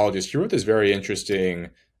evolutionary psychologist. He wrote this very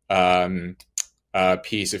interesting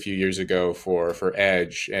piece a few years ago for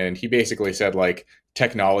Edge, and he basically said like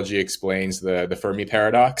technology explains the Fermi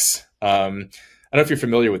paradox. I don't know if you're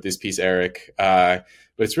familiar with this piece, Erik, but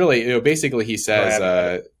it's really, basically he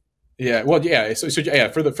says, yeah, well, yeah. So yeah,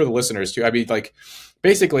 for the listeners too. Like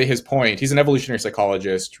basically his point. He's an evolutionary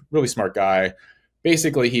psychologist, really smart guy.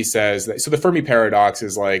 Basically, he says that, so the Fermi paradox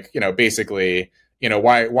is like, basically,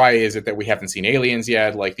 why is it that we haven't seen aliens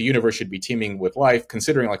yet? Like the universe should be teeming with life,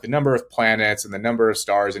 considering like the number of planets and the number of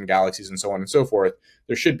stars and galaxies and so on and so forth.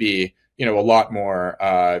 There should be, a lot more,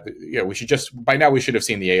 we should just, by now we should have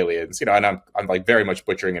seen the aliens, and I'm like very much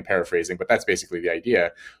butchering and paraphrasing, but that's basically the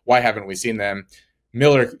idea. Why haven't we seen them?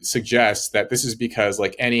 Miller suggests that this is because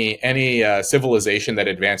like any civilization that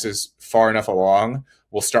advances far enough along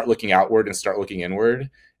will start looking outward and start looking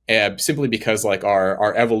inward, simply because like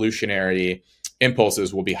our evolutionary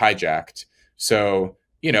impulses will be hijacked. So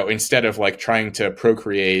instead of like trying to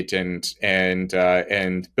procreate and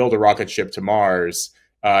build a rocket ship to Mars,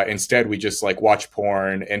 instead we just like watch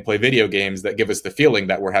porn and play video games that give us the feeling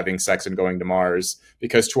that we're having sex and going to Mars,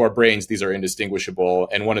 because to our brains these are indistinguishable,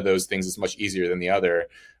 and one of those things is much easier than the other.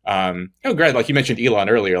 Greg, like you mentioned Elon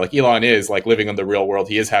earlier, like Elon is like living in the real world.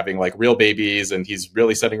 He is having like real babies, and he's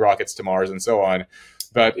really sending rockets to Mars and so on.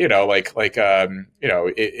 But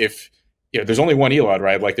if there's only one Elon,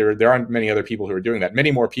 right? Like there aren't many other people who are doing that.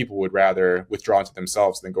 Many more people would rather withdraw into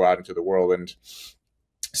themselves than go out into the world. And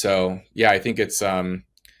so yeah, I think it's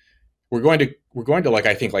we're going to like,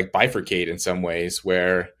 I think like bifurcate in some ways,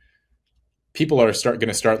 where people are going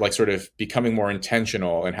to start like sort of becoming more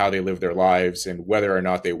intentional in how they live their lives and whether or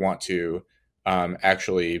not they want to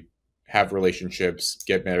actually have relationships,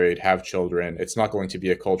 get married, have children. It's not going to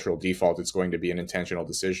be a cultural default. It's going to be an intentional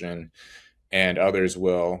decision, and others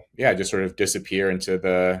will, yeah, just sort of disappear into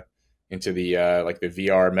the like the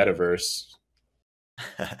VR metaverse.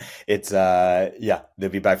 It's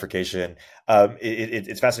there'll be bifurcation.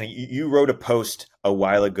 It's fascinating. You wrote a post a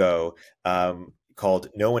while ago called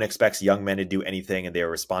 "No one expects young men to do anything, and they are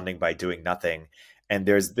responding by doing nothing." And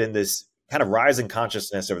there's been this kind of rise in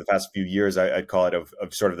consciousness over the past few years, I'd call it,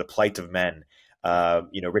 of sort of the plight of men.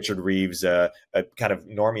 Richard Reeves, a kind of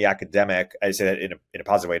normie academic, I say that in a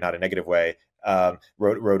positive way, not a negative way,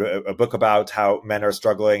 wrote a book about how men are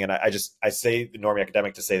struggling. And I say the normie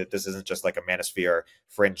academic to say that this isn't just like a manosphere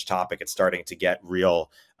fringe topic. It's starting to get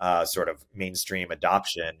real sort of mainstream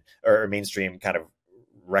adoption, or mainstream kind of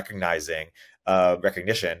recognition.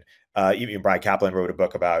 Even Brian Kaplan wrote a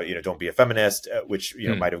book about, don't be a feminist, which,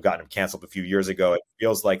 might have gotten him canceled a few years ago. It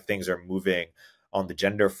feels like things are moving on the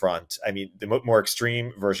gender front. I mean, the more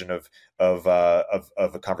extreme version of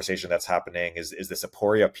a conversation that's happening is this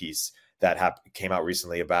Aporia piece that came out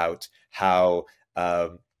recently about how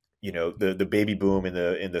the baby boom in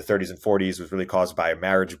the 30s and 40s was really caused by a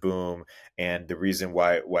marriage boom, and the reason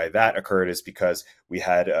why that occurred is because we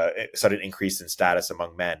had a sudden increase in status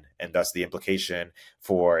among men, and thus the implication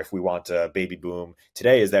for if we want a baby boom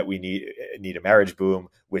today is that we need a marriage boom,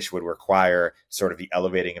 which would require sort of the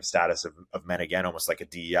elevating of status of men again, almost like a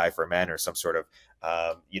DEI for men or some sort of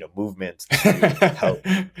movement to help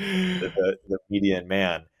the median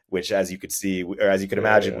man, which, as you could see, or as you could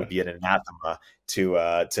imagine, would be an anathema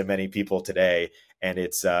to many people today. And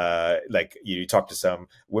it's like you talk to some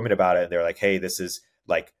women about it, and they're like, "Hey, this is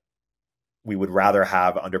like, we would rather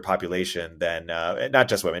have underpopulation than not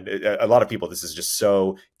just women. A lot of people, this is just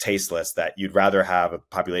so tasteless that you'd rather have a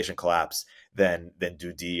population collapse than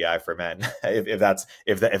do DEI for men, if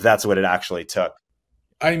that's what it actually took."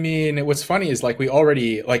 I mean, what's funny is like we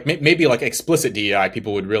already like maybe like explicit DEI,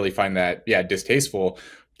 people would really find that distasteful.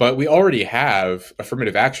 But we already have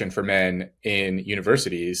affirmative action for men in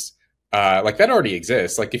universities. Like that already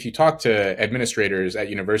exists. Like if you talk to administrators at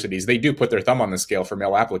universities, they do put their thumb on the scale for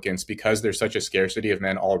male applicants because there's such a scarcity of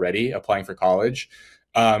men already applying for college.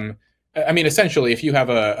 I mean, essentially, if you have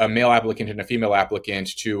a male applicant and a female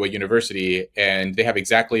applicant to a university and they have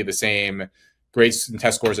exactly the same grades and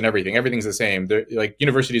test scores and everything's the same. Like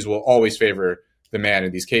universities will always favor the man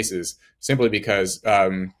in these cases simply because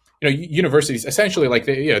universities essentially, like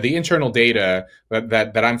the internal data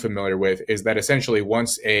that I'm familiar with is that essentially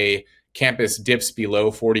once a campus dips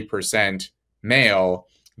below 40% male,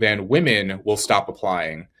 then women will stop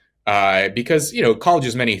applying. Because college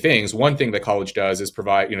is many things. One thing that college does is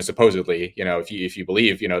provide, supposedly, if you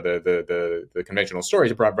believe, the conventional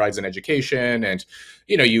stories, it provides an education, and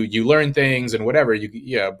you learn things and whatever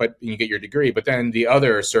but you get your degree. But then the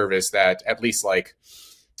other service that at least like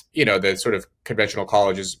the sort of conventional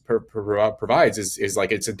colleges provides is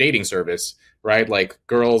like it's a dating service, right? Like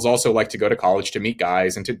girls also like to go to college to meet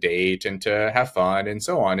guys and to date and to have fun and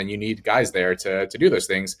so on, and you need guys there to do those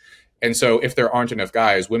things. And so if there aren't enough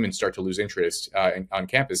guys, women start to lose interest on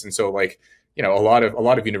campus. And so like, a lot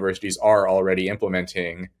of universities are already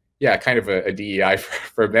implementing, kind of a DEI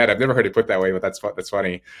for men. I've never heard it put that way, but that's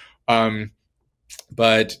funny.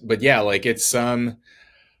 But yeah, like it's,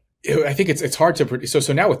 I think it's hard to produce.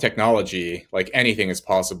 So now with technology, like anything is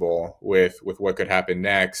possible with what could happen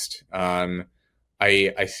next. I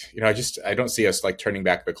don't see us like turning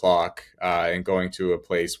back the clock and going to a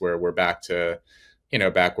place where we're back to,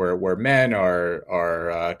 back where men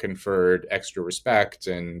are conferred extra respect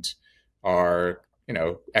and are,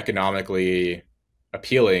 economically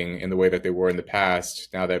appealing in the way that they were in the past.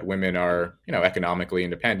 Now that women are, economically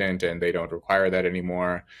independent and they don't require that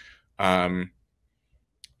anymore.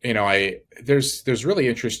 There's really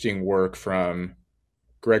interesting work from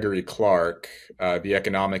Gregory Clark, the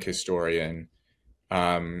economic historian.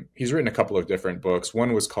 He's written a couple of different books.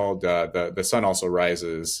 One was called The Sun Also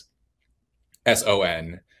Rises,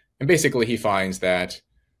 SON. And basically he finds that,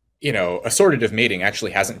 assortative mating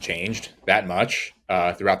actually hasn't changed that much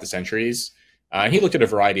throughout the centuries. And he looked at a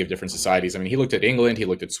variety of different societies. I mean, he looked at England, he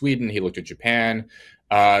looked at Sweden, he looked at Japan.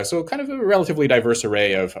 So kind of a relatively diverse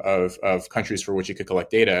array of countries for which he could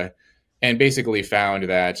collect data, and basically found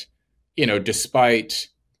that, despite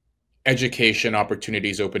education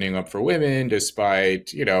opportunities opening up for women,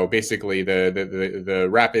 despite, basically the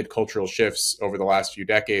rapid cultural shifts over the last few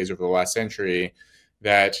decades, over the last century,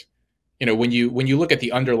 that, when you look at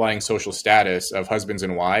the underlying social status of husbands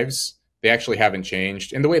and wives, they actually haven't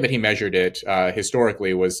changed. And the way that he measured it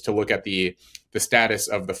historically was to look at the status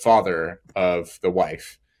of the father of the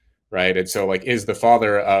wife, right? And so, like, is the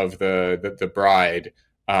father of the bride,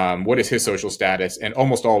 what is his social status? And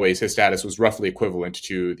almost always his status was roughly equivalent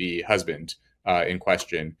to the husband in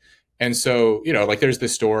question. And so, like, there's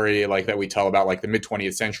this story like that we tell about like the mid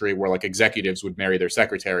 20th century where like executives would marry their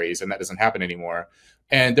secretaries, and that doesn't happen anymore.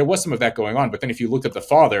 And there was some of that going on. But then if you looked at the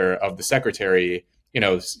father of the secretary,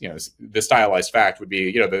 the stylized fact would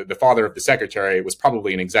be, the father of the secretary was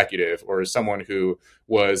probably an executive or someone who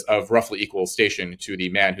was of roughly equal station to the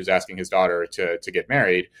man who's asking his daughter to get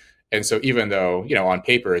married. And so even though, on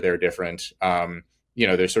paper they're different,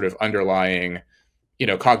 there's sort of underlying,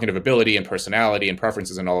 cognitive ability and personality and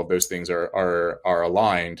preferences and all of those things are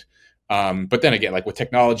aligned. But then again, like with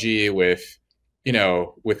technology, with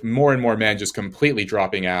more and more men just completely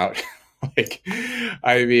dropping out, like,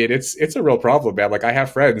 I mean, it's a real problem, man. Like I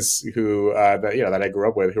have friends who, that I grew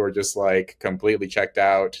up with who are just like completely checked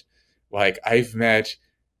out. Like I've met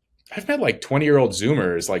like 20-year-old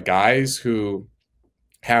Zoomers, like guys who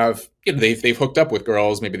have, they've hooked up with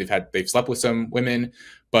girls. Maybe they've slept with some women,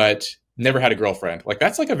 but never had a girlfriend. Like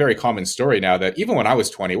that's like a very common story now. That even when I was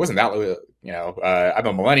 20, it wasn't that I'm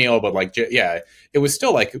a millennial, but like yeah, it was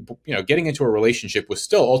still like getting into a relationship was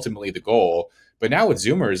still ultimately the goal. But now with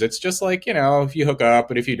Zoomers, it's just like if you hook up,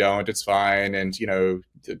 but if you don't, it's fine, and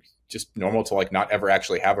just normal to like not ever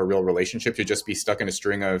actually have a real relationship, to just be stuck in a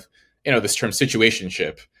string of this term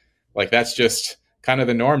situationship. Like that's just kind of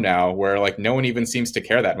the norm now, where like no one even seems to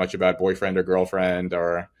care that much about boyfriend or girlfriend,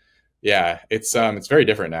 or yeah, it's very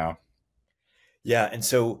different now. Yeah, and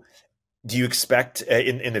so do you expect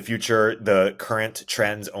in the future the current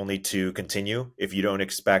trends only to continue? If you don't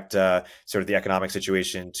expect sort of the economic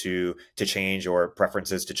situation to change or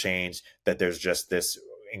preferences to change, that there's just this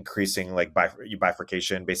increasing like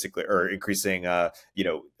bifurcation basically, or increasing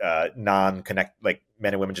non-connect, like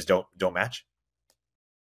men and women just don't match?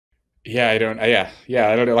 Yeah, I don't. Yeah,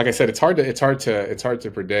 I don't know. Like I said, it's hard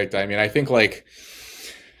to predict. I mean, I think like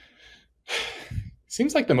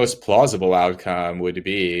seems like the most plausible outcome would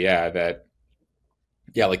be, yeah, that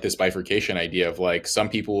like this bifurcation idea of like some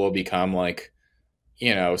people will become like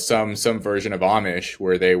some version of Amish,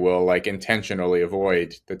 where they will like intentionally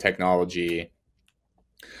avoid the technology.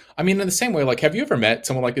 I mean, in the same way, like, have you ever met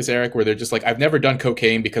someone like this, Eric, where they're just like, I've never done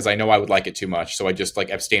cocaine because I know I would like it too much, so I just like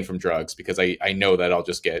abstain from drugs because I know that I'll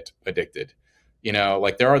just get addicted.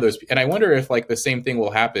 Like there are those, and I wonder if like the same thing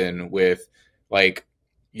will happen with like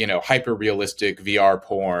hyper realistic VR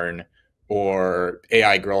porn or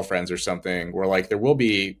AI girlfriends or something, where like there will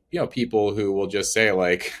be people who will just say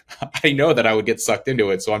like, I know that I would get sucked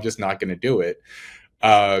into it, so I'm just not going to do it.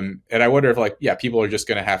 And I wonder if like people are just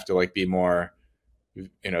going to have to like be more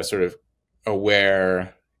sort of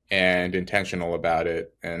aware and intentional about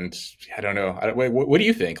it. And I don't know. What do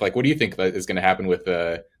you think? Like, what do you think that is going to happen with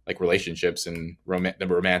like relationships and the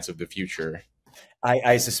romance of the future?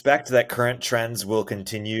 I suspect that current trends will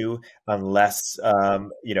continue unless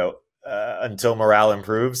until morale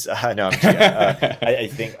improves. No, I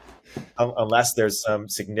think unless there's some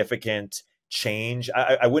significant change,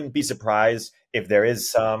 I wouldn't be surprised if there is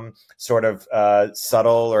some sort of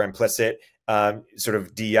subtle or implicit sort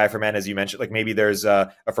of DEI for men, as you mentioned. Like maybe there's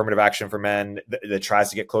affirmative action for men that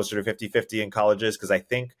tries to get closer to 50-50 in colleges, because I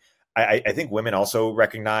think women also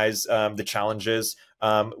recognize the challenges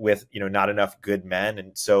with not enough good men,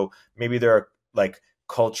 and so maybe there are like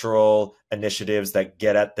cultural initiatives that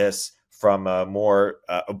get at this from a more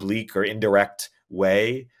oblique or indirect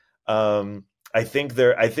way. I think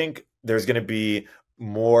there's going to be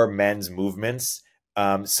more men's movements,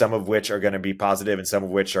 some of which are going to be positive and some of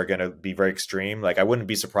which are going to be very extreme. Like I wouldn't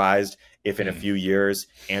be surprised if in a few years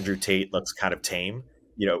Andrew Tate looks kind of tame,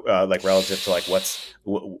 like relative to like what's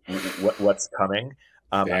coming.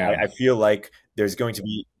 I feel like there's going to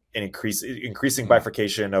be an increasing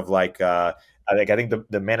bifurcation of like I think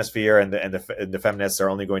the manosphere and the feminists are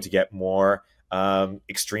only going to get more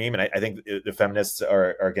extreme, and I think the feminists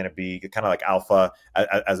are going to be kind of like alpha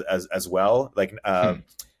as well. Like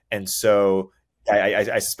and so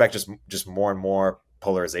I suspect just more and more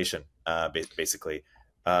polarization, basically.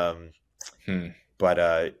 But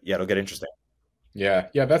yeah, it'll get interesting. Yeah,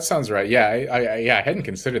 that sounds right. Yeah, I hadn't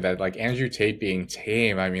considered that. Like Andrew Tate being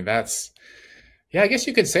tame. I mean, that's I guess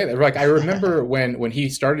you could say that. Like I remember when he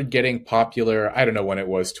started getting popular. I don't know when it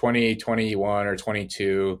was, 2021 or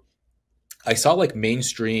 22. I saw like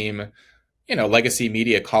mainstream, legacy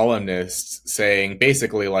media columnists saying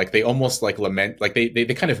basically like they almost like lament, like they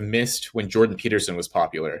kind of missed when Jordan Peterson was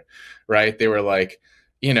popular, right? They were like,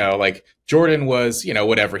 like Jordan was,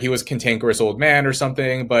 whatever, he was cantankerous old man or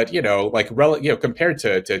something, but like compared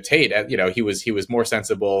to Tate, he was more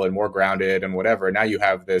sensible and more grounded and whatever. Now you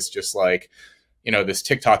have this just like, this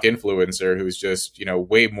TikTok influencer who's just,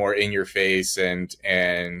 way more in your face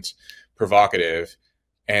and provocative.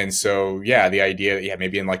 And so, the idea that,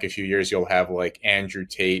 maybe in like a few years, you'll have like Andrew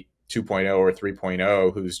Tate 2.0 or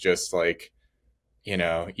 3.0, who's just like,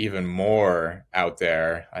 even more out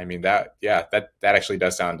there. I mean, that actually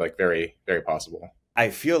does sound like very, very possible. I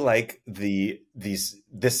feel like this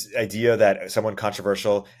idea that someone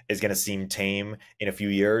controversial is going to seem tame in a few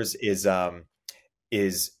years is not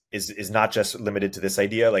just limited to this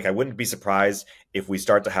idea. Like I wouldn't be surprised if we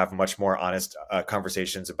start to have much more honest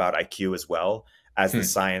conversations about IQ as well, as the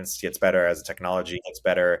science gets better, as the technology gets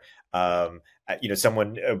better.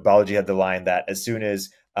 Someone, Balaji had the line that as soon as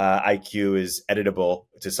IQ is editable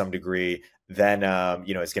to some degree, then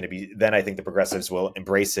it's going to be. Then I think the progressives will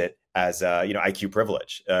embrace it as IQ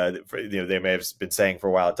privilege. They may have been saying for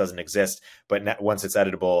a while it doesn't exist, but once it's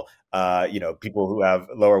editable, people who have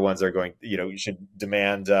lower ones are going. You should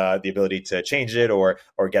demand the ability to change it or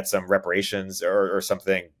get some reparations or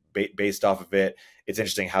something based off of it. It's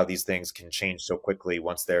interesting how these things can change so quickly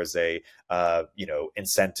once there's a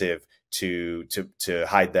incentive to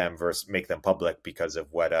hide them versus make them public because of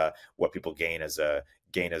what people gain as a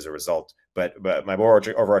result. But my more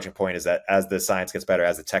overarching point is that as the science gets better,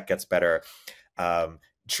 as the tech gets better,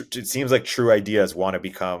 it seems like true ideas want to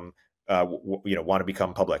become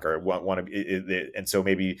public, or want to, and so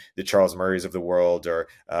maybe the Charles Murrays of the world or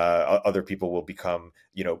other people will become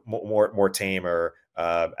more tame or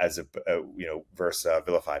versus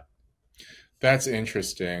vilified. That's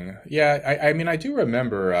interesting. Yeah, I mean, I do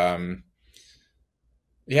remember.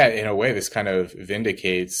 Yeah, in a way, this kind of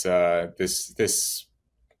vindicates this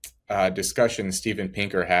discussion Steven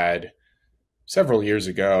Pinker had several years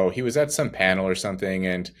ago. He was at some panel or something,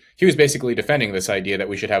 and he was basically defending this idea that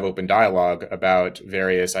we should have open dialogue about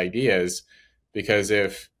various ideas, because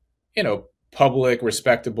if, public,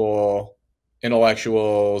 respectable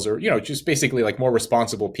intellectuals, or, just basically like more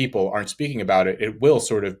responsible people aren't speaking about it, it will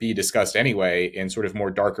sort of be discussed anyway in sort of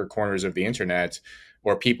more darker corners of the internet,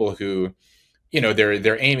 or people who,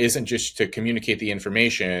 their aim isn't just to communicate the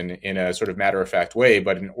information in a sort of matter-of-fact way,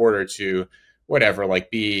 but in order to whatever, like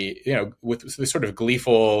be, with this sort of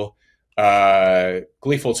gleeful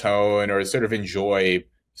tone, or sort of enjoy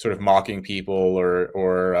sort of mocking people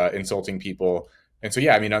or insulting people. And so,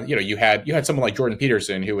 yeah, I mean, you had someone like Jordan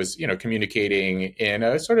Peterson, who was, communicating in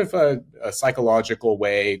a sort of a psychological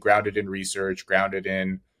way, grounded in research, grounded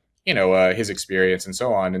in, his experience and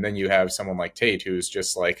so on. And then you have someone like Tate, who's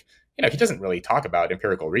just like, he doesn't really talk about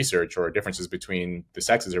empirical research or differences between the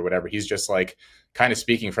sexes or whatever. He's just like kind of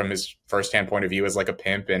speaking from his firsthand point of view as like a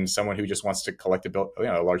pimp and someone who just wants to collect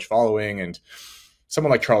a large following. And someone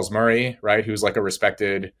like Charles Murray, right, who's like a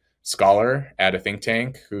respected scholar at a think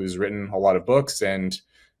tank, who's written a lot of books. And,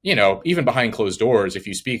 even behind closed doors, if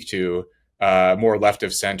you speak to more left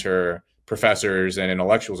of center professors and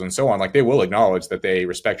intellectuals and so on, like they will acknowledge that they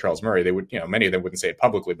respect Charles Murray. They would, many of them wouldn't say it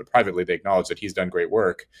publicly, but privately they acknowledge that he's done great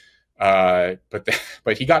work.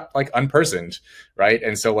 But he got like unpersoned, right?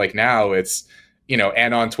 And so like now it's,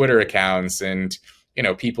 anon Twitter accounts and,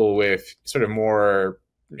 people with sort of more,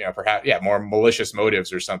 perhaps, more malicious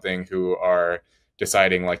motives or something, who are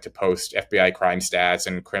deciding like to post FBI crime stats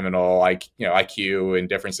and criminal IQ and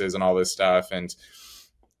differences and all this stuff. And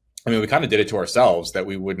I mean, we kind of did it to ourselves, that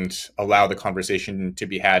we wouldn't allow the conversation to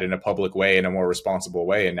be had in a public way, in a more responsible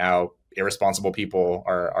way. And now irresponsible people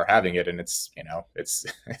are having it. And it's,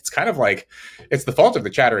 it's kind of like, it's the fault of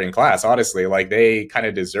the chattering class, honestly. Like they kind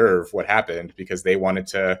of deserve what happened, because they wanted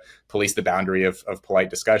to police the boundary of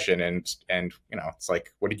polite discussion. And, it's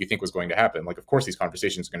like, what did you think was going to happen? Like, of course, these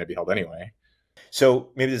conversations are going to be held anyway.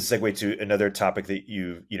 So maybe this is a segue to another topic that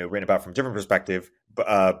you've written about from a different perspective,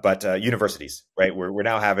 but universities, right? We're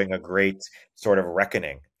now having a great sort of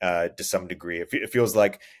reckoning to some degree. It feels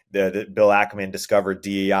like the Bill Ackman discovered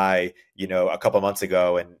DEI, a couple of months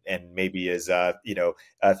ago, and maybe is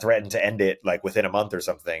threatened to end it like within a month or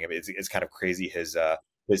something. I mean, it's kind of crazy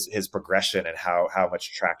his progression and how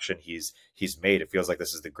much traction he's made. It feels like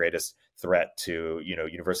this is the greatest threat to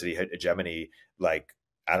university hegemony, like,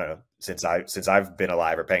 I don't know, since I've been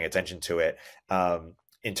alive or paying attention to it,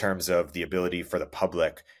 in terms of the ability for the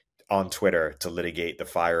public on Twitter to litigate the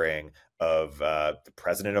firing of the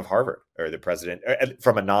president of Harvard, or the president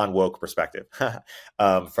from a non-woke perspective,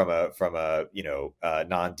 from a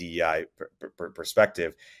non-DEI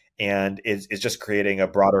perspective, and it's just creating a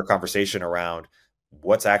broader conversation around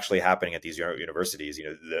what's actually happening at these universities.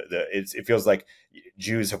 It feels like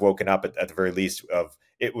Jews have woken up at the very least. Of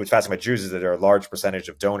it, what's fascinating about Jews is that there are a large percentage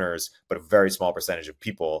of donors, but a very small percentage of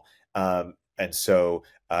people. And so,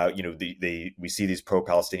 we see these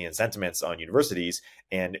pro-Palestinian sentiments on universities,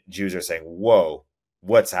 and Jews are saying, whoa,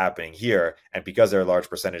 what's happening here? And because they're a large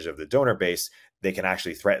percentage of the donor base, they can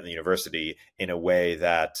actually threaten the university in a way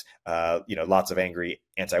that, lots of angry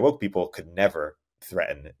anti-woke people could never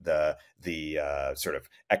threaten the sort of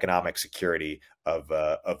economic security of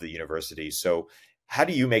the university. So how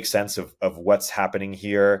do you make sense of what's happening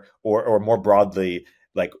here, or more broadly,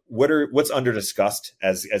 like what's under discussed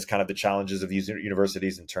as kind of the challenges of these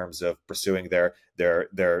universities in terms of pursuing their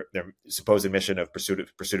supposed mission of pursuit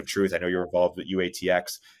of truth? I know you're involved with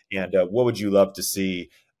UATX, and what would you love to see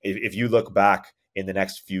if you look back in the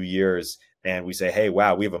next few years and we say, hey,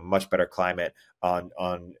 wow, we have a much better climate on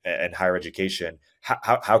and higher education?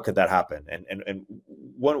 How could that happen? And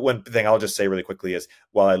one thing I'll just say really quickly is,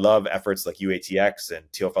 while I love efforts like UATX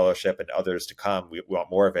and Teal Fellowship and others to come, we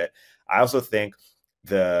want more of it. I also think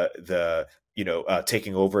the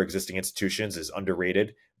taking over existing institutions is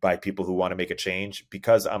underrated by people who want to make a change.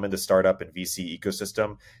 Because I'm in the startup and VC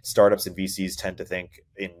ecosystem, startups and VCs tend to think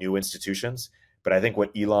in new institutions, But I think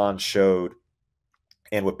what Elon showed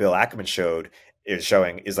and what Bill Ackman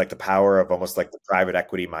showing is like the power of almost like the private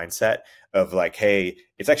equity mindset of like, hey,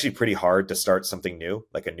 it's actually pretty hard to start something new,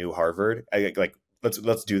 like a new Harvard. Like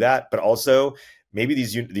let's do that. But also maybe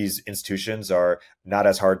these institutions are not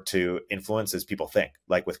as hard to influence as people think.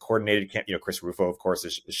 Like with coordinated, Chris Rufo, of course,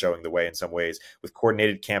 is showing the way in some ways with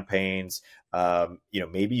coordinated campaigns.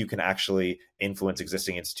 Maybe you can actually influence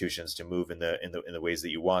existing institutions to move in the ways that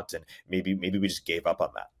you want, and maybe we just gave up on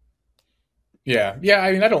that. Yeah.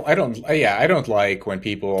 I mean, I don't like when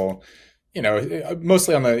people,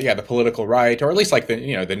 mostly on the political right, or at least like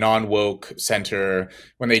the non-woke center,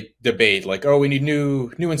 when they debate like, oh, we need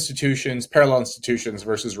new institutions, parallel institutions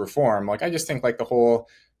versus reform. Like, I just think like the whole,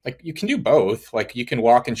 like, you can do both. Like, you can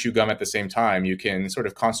walk and chew gum at the same time. You can sort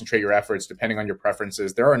of concentrate your efforts depending on your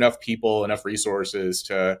preferences. There are enough people, enough resources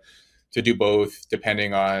to do both,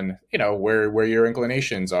 depending on, where your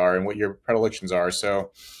inclinations are and what your predilections are.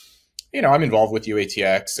 So, I'm involved with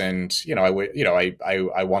UATX, and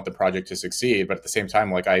I want the project to succeed, but at the same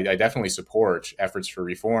time, like, I definitely support efforts for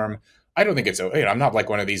reform. I don't think it's, I'm not like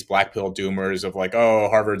one of these black pill doomers of like, oh,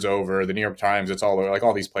 Harvard's over, the New York Times, it's all over, like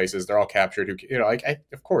all these places, they're all captured.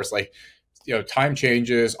 Of course, like, time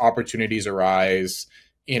changes, opportunities arise.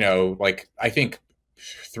 Like, I think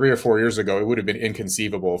 3 or 4 years ago, it would have been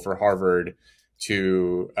inconceivable for Harvard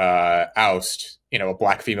to oust a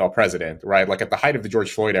black female president, right? Like at the height of the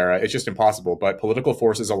George Floyd era, it's just impossible. But political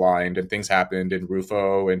forces aligned and things happened, and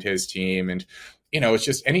Rufo and his team, and it's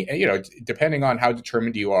just depending on how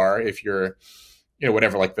determined you are, if you're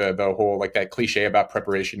whatever, like the whole, like that cliche about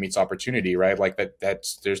preparation meets opportunity, right? Like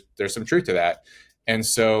that's there's some truth to that. And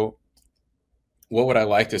so what would I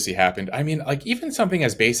like to see happen? I mean, like, even something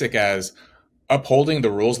as basic as upholding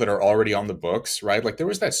the rules that are already on the books, right? Like, there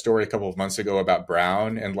was that story a couple of months ago about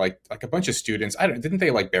Brown, and like a bunch of students, didn't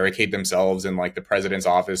they like barricade themselves in like the president's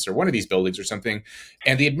office or one of these buildings or something?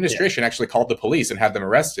 And the administration actually called the police and had them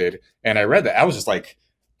arrested. And I read that, I was just like,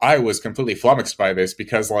 I was completely flummoxed by this,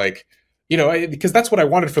 because like, because that's what I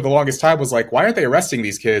wanted for the longest time, was like, why aren't they arresting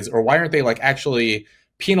these kids, or why aren't they like actually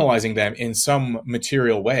penalizing them in some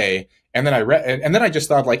material way? And then I just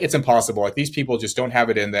thought, like, it's impossible. Like, these people just don't have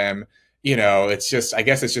it in them. It's just, I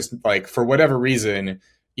guess it's just like, for whatever reason,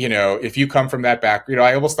 if you come from that back,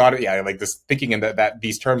 I almost thought like this, thinking in that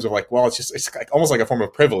these terms of like, well, it's like almost like a form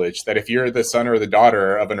of privilege, that if you're the son or the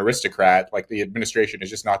daughter of an aristocrat, like, the administration is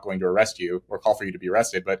just not going to arrest you or call for you to be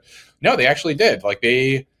arrested. But no, they actually did. Like,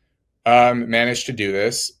 they managed to do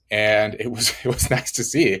this, and it was nice to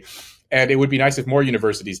see. And it would be nice if more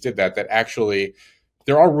universities did that actually,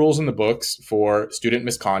 there are rules in the books for student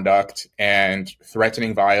misconduct and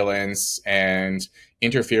threatening violence and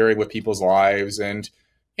interfering with people's lives. And,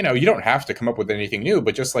 you don't have to come up with anything new,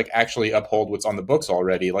 but just like actually uphold what's on the books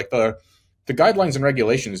already. Like, the guidelines and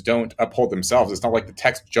regulations don't uphold themselves. It's not like the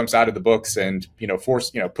text jumps out of the books and,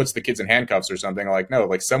 puts the kids in handcuffs or something. Like, no,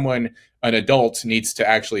 like, an adult needs to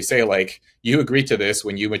actually say, like, you agreed to this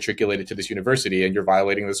when you matriculated to this university, and you're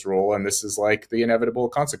violating this rule, and this is like the inevitable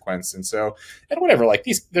consequence. And so, and whatever, like,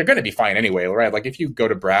 they're going to be fine anyway, right? Like, if you go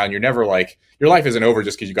to Brown, you're never like, your life isn't over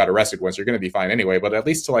just because you got arrested once. You're going to be fine anyway. But at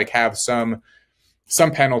least to like have some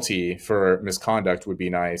penalty for misconduct would be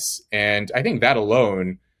nice. And I think that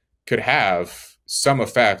alone could have some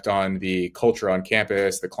effect on the culture on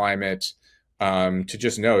campus, the climate, to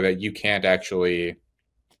just know that you can't actually,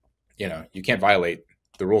 you can't violate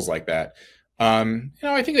the rules like that.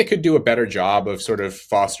 I think they could do a better job of sort of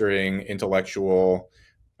fostering intellectual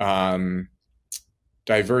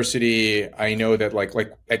diversity. I know that like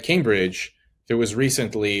at Cambridge, there was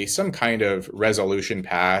recently some kind of resolution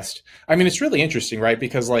passed. I mean, it's really interesting, right?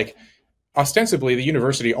 Because like, ostensibly, the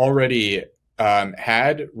university already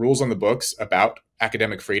had rules on the books about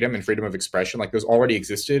academic freedom and freedom of expression. Like, those already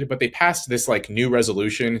existed, but they passed this like new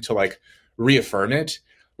resolution to like reaffirm it,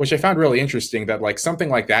 which I found really interesting, that like something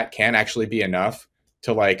like that can actually be enough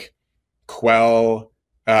to like quell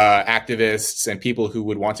activists and people who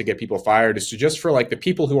would want to get people fired, is to just, for like the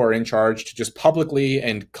people who are in charge, to just publicly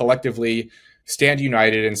and collectively stand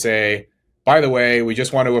united and say, by the way, we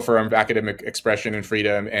just want to affirm academic expression and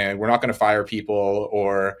freedom, and we're not going to fire people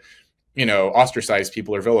or ostracize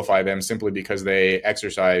people or vilify them simply because they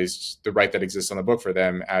exercised the right that exists on the book for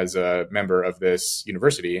them as a member of this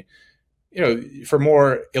university. For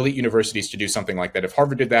more elite universities to do something like that, if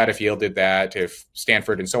Harvard did that, if Yale did that, if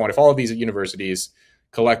Stanford and so on, if all of these universities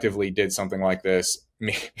collectively did something like this,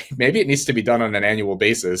 maybe it needs to be done on an annual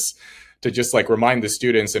basis, to just like remind the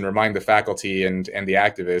students and remind the faculty and the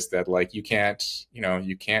activists that like, you can't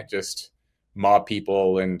just mob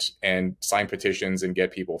people and sign petitions and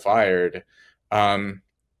get people fired.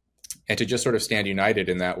 and to just sort of stand united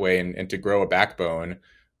in that way, and to grow a backbone.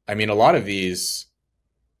 I mean, a lot of these,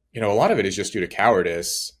 a lot of it is just due to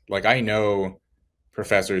cowardice. Like, I know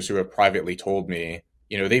professors who have privately told me,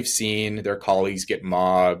 they've seen their colleagues get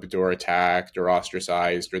mobbed or attacked or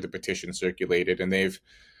ostracized, or the petition circulated, and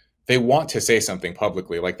they want to say something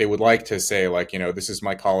publicly. Like, they would like to say, like, this is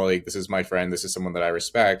my colleague, this is my friend, this is someone that I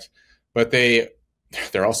respect. But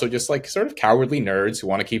they're also just like sort of cowardly nerds who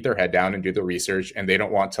want to keep their head down and do the research, and they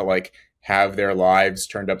don't want to like have their lives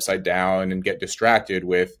turned upside down and get distracted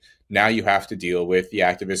with, now you have to deal with the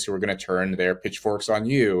activists who are going to turn their pitchforks on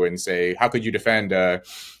you and say, how could you defend a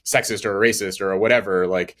sexist or a racist or whatever?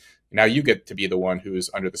 Like, now you get to be the one who's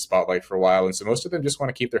under the spotlight for a while. And so most of them just want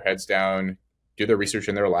to keep their heads down, do their research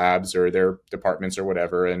in their labs or their departments or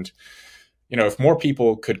whatever. And, if more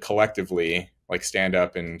people could collectively like stand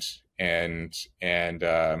up and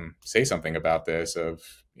say something about this,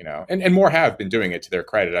 and more have been doing it, to their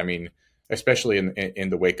credit. I mean, especially in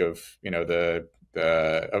the wake of,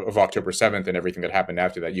 of October 7th and everything that happened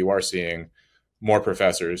after that, you are seeing more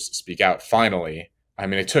professors speak out finally. I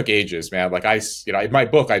mean, it took ages, man. Like, in my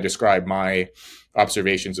book, I describe my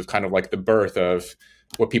observations of kind of like the birth of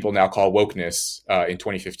what people now call wokeness in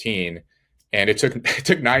 2015. And it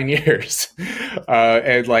took 9 years,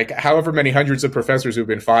 and like however many hundreds of professors who've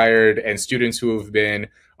been fired, and students who have been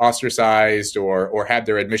ostracized or had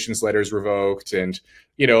their admissions letters revoked, and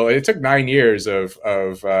it took 9 years of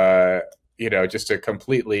just a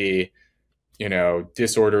completely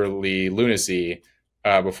disorderly lunacy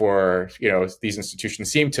before these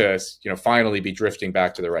institutions seem to finally be drifting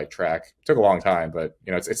back to the right track. It took a long time, but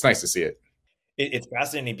it's nice to see it. It's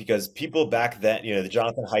fascinating because people back then, the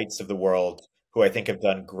Jonathan Haidts of the world, who I think have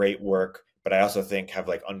done great work, but I also think have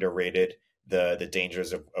like underrated the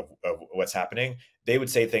dangers of what's happening. They would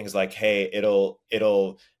say things like, "Hey, it'll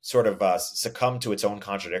sort of succumb to its own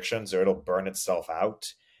contradictions, or it'll burn itself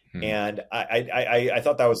out." And I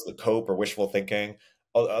thought that was the cope or wishful thinking.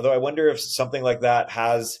 Although I wonder if something like that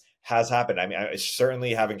has happened. I mean,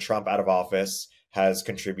 certainly having Trump out of office has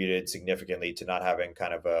contributed significantly to not having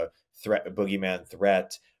kind of a boogeyman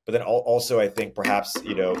threat. But then also, I think perhaps,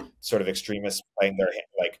 sort of extremists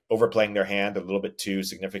overplaying their hand a little bit too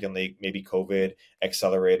significantly. Maybe COVID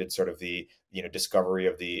accelerated sort of the, discovery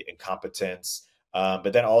of the incompetence.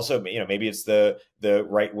 But then also, maybe it's the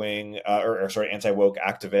right wing or anti-woke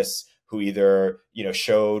activists who either,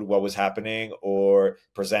 showed what was happening or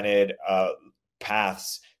presented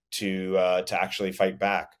paths to actually fight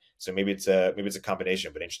back. So maybe it's a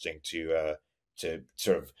combination, but interesting to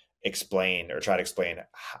sort of explain or try to explain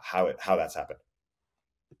how that's happened.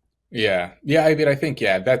 Yeah. I mean, I think,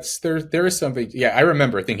 there is something. Yeah. I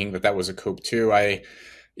remember thinking that was a coup too. I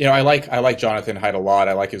like Jonathan Haidt a lot.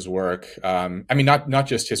 I like his work. I mean, not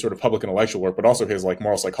just his sort of public intellectual work, but also his like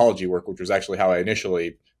moral psychology work, which was actually how I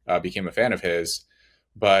initially became a fan of his.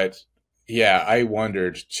 But yeah, I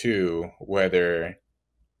wondered too whether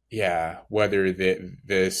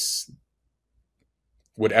this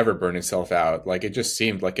would ever burn itself out. Like, it just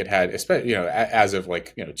seemed like it had, especially, as of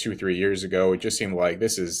like, 2-3 years ago, it just seemed like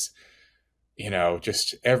this is,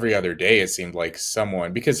 just every other day, it seemed like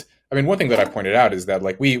someone, because I mean, one thing that I pointed out is that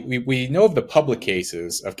like, we know of the public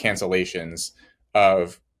cases of cancellations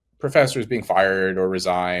of professors being fired or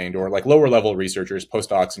resigned, or like lower level researchers,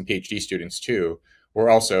 postdocs and PhD students too, were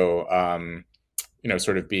also,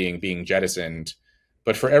 sort of being jettisoned.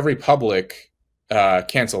 But for every public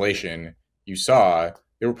cancellation you saw,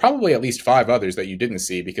 there were probably at least 5 others that you didn't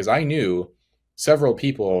see, because I knew several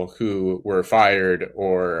people who were fired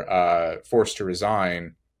or forced to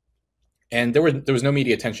resign, and there was no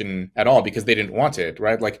media attention at all because they didn't want it,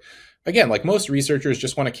 right? Like, again, like most researchers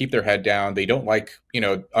just want to keep their head down. They don't like,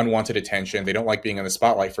 unwanted attention. They don't like being in the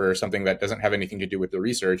spotlight for something that doesn't have anything to do with the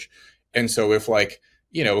research. And so if like,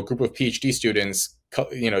 a group of PhD students,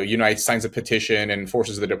 unites, signs a petition and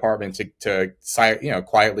forces the department to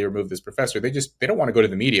quietly remove this professor, they don't want to go to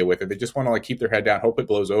the media with it. They just want to like keep their head down, hope it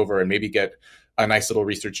blows over, and maybe get a nice little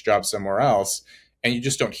research job somewhere else. And you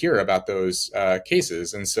just don't hear about those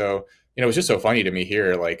cases. And so, it was just so funny to me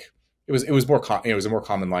here. Like, it was a more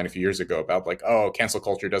common line a few years ago about like, oh, cancel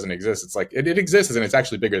culture doesn't exist. It's like, it exists, and it's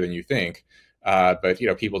actually bigger than you think. But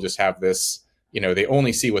people just have this, they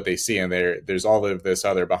only see what they see, and there's all of this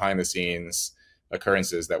other behind the scenes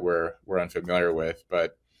occurrences that we're unfamiliar with.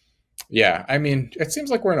 But yeah, I mean, it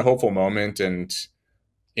seems like we're in a hopeful moment, and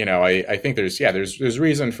I think there's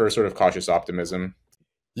reason for sort of cautious optimism.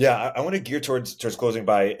 Yeah, I want to gear towards closing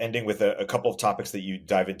by ending with a couple of topics that you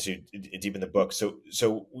dive into deep in the book. So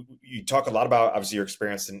you talk a lot about obviously your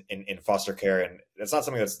experience in foster care, and it's not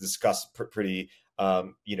something that's discussed pretty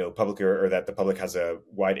publicly, or that the public has a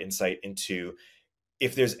wide insight into.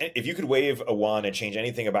 If you could wave a wand and change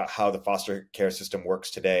anything about how the foster care system works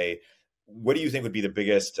today, what do you think would be the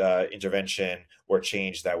biggest intervention or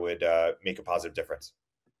change that would make a positive difference?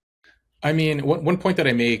 I mean, one point that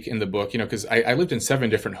I make in the book, because I lived in 7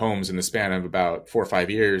 different homes in the span of about 4 or 5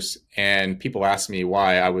 years, and people ask me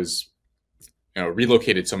why I was,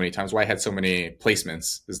 relocated so many times, why I had so many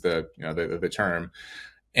placements is the term.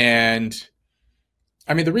 And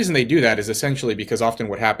I mean, the reason they do that is essentially because often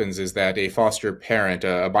what happens is that a foster parent,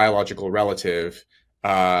 a biological relative,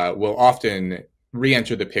 will often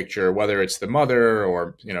re-enter the picture, whether it's the mother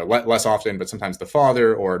or, less often, but sometimes the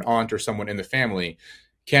father or an aunt or someone in the family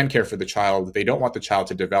can care for the child. They don't want the child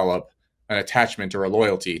to develop an attachment or a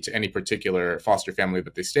loyalty to any particular foster family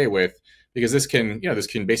that they stay with, because this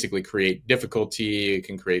can basically create difficulty. It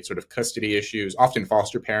can create sort of custody issues. Often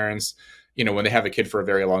foster parents, when they have a kid for a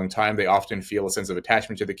very long time, they often feel a sense of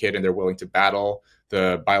attachment to the kid and they're willing to battle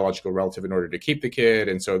the biological relative in order to keep the kid.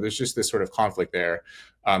 And so there's just this sort of conflict there.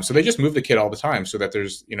 So they just move the kid all the time so that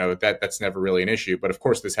there's, that's never really an issue. But of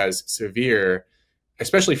course, this has severe,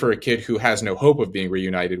 especially for a kid who has no hope of being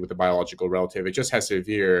reunited with a biological relative, it just has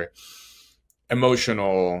severe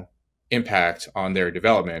emotional impact on their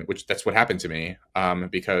development, which that's what happened to me.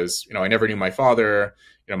 Because, I never knew my father.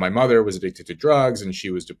 My mother was addicted to drugs and she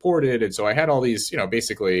was deported. And so I had all these,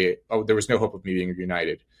 basically, there was no hope of me being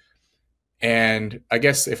reunited. And I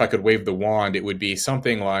guess if I could wave the wand, it would be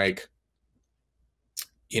something like,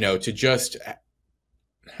 to just,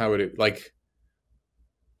 how would it, like,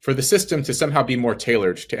 for the system to somehow be more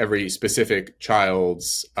tailored to every specific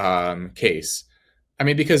child's case. I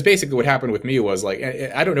mean, because basically what happened with me was, like,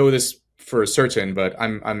 I don't know this for certain, but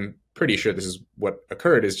I'm pretty sure this is what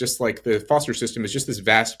occurred, is just like the foster system is just this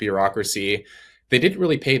vast bureaucracy. They didn't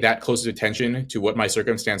really pay that close attention to what my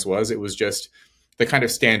circumstance was. It was just the kind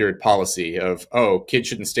of standard policy of, kids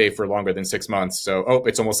shouldn't stay for longer than 6 months. So,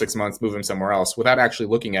 it's almost 6 months, move him somewhere else, without actually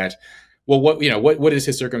looking at, well, what is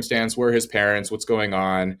his circumstance? Where are his parents? What's going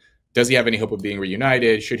on? Does he have any hope of being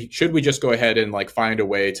reunited? Should we just go ahead and, like, find a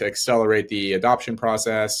way to accelerate the adoption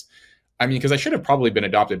process? I mean, because I should have probably been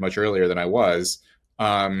adopted much earlier than I was.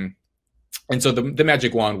 And so the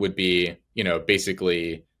magic wand would be,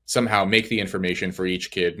 basically somehow make the information for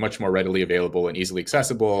each kid much more readily available and easily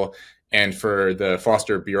accessible, and for the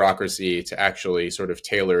foster bureaucracy to actually sort of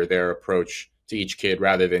tailor their approach to each kid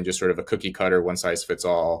rather than just sort of a cookie cutter, one size fits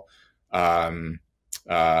all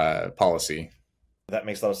policy. That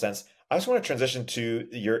makes a lot of sense. I just want to transition to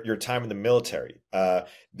your time in the military.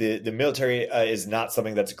 The military is not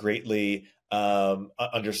something that's greatly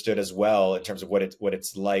understood as well in terms of what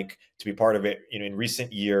it's like to be part of it. In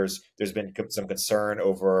recent years, there's been some concern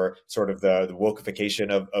over sort of the wokeification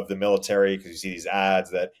of the military, because you see these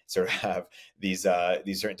ads that sort of have these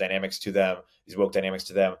certain dynamics to them, these woke dynamics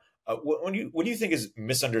to them. What do you think is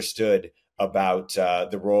misunderstood about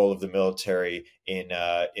the role of the military in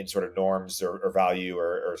sort of norms or value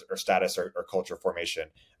or status or culture formation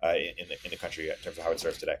in the country in terms of how it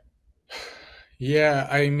serves today? Yeah,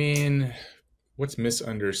 I mean, what's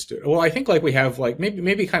misunderstood? Well, I think, like, we have, like,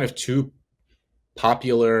 maybe kind of two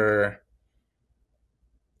popular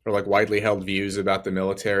or, like, widely held views about the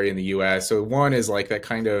military in the U.S. So one is, like, that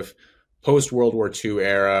kind of post World War II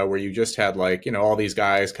era where you just had, like, all these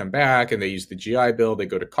guys come back and they use the GI Bill, they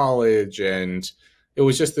go to college, and it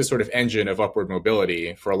was just this sort of engine of upward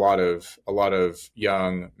mobility for a lot of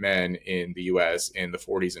young men in the U.S. in the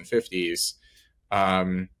 40s and 50s.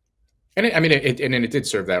 And it did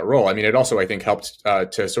serve that role. I mean, it also, I think, helped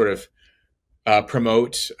to sort of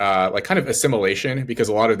promote like kind of assimilation, because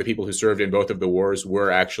a lot of the people who served in both of the wars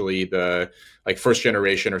were actually the, like, first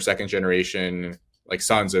generation or second generation, like,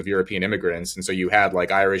 sons of European immigrants. And so you had,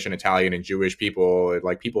 like, Irish and Italian and Jewish people,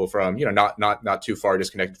 like, people from, not too far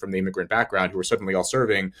disconnected from the immigrant background, who were suddenly all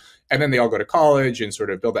serving. And then they all go to college and sort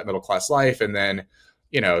of build that middle class life. And then,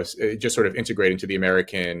 just sort of integrate into the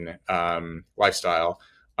American lifestyle.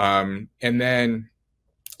 And then,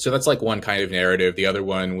 so that's, like, one kind of narrative. The other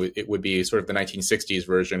one, it would be sort of the 1960s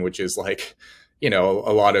version, which is, like, a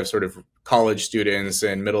lot of sort of college students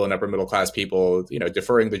and middle and upper middle class people,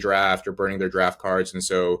 deferring the draft or burning their draft cards. And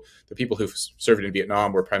so the people who served in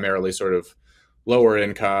Vietnam were primarily sort of lower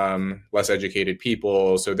income, less educated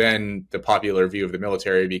people. So then the popular view of the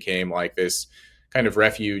military became, like, this kind of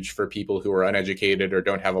refuge for people who are uneducated or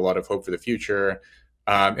don't have a lot of hope for the future.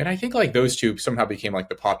 And I think, like, those two somehow became, like,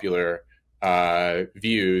 the popular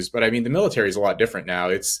views. But I mean, the military is a lot different now.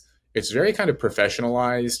 It's very kind of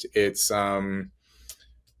professionalized. It's,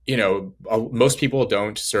 most people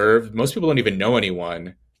don't serve. Most people don't even know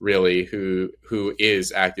anyone really who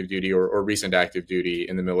is active duty or recent active duty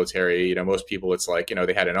in the military. You know, most people, it's like, you know,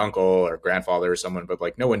 they had an uncle or grandfather or someone, but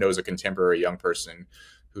like no one knows a contemporary young person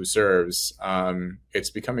who serves. It's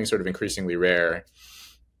becoming sort of increasingly rare.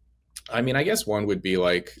 I mean, I guess one would be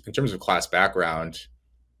like, in terms of class background,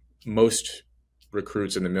 most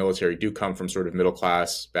recruits in the military do come from sort of middle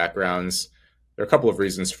class backgrounds. There are a couple of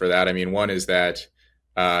reasons for that. I mean, one is that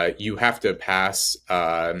you have to pass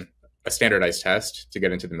a standardized test to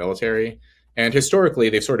get into the military. And historically,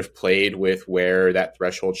 they've sort of played with where that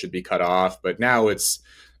threshold should be cut off. But now it's,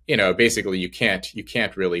 you know, basically you can't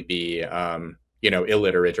really be, you know,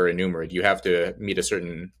 illiterate or enumerate. You have to meet a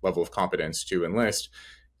certain level of competence to enlist.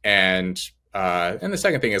 And the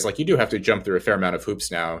second thing is, like, you do have to jump through a fair amount of hoops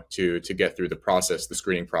now to get through the process, the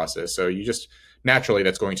screening process. So you just naturally,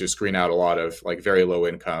 that's going to screen out a lot of like very low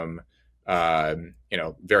income, you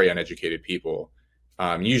know, very uneducated people.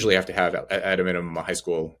 You usually have to have at a minimum a high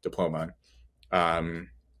school diploma. And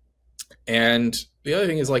the other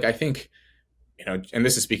thing is, like, I think, you know, and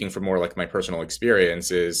this is speaking from more like my personal experience,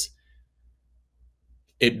 is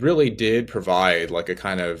it really did provide like a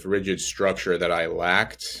kind of rigid structure that I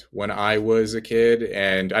lacked when I was a kid.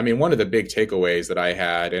 And I mean, one of the big takeaways that I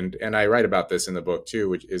had, and I write about this in the book too,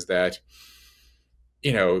 which is that,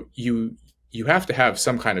 you know, you have to have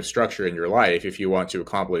some kind of structure in your life if you want to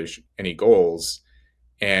accomplish any goals.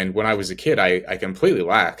 And when I was a kid, I completely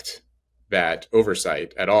lacked that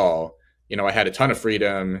oversight at all. You know, I had a ton of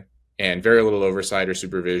freedom and very little oversight or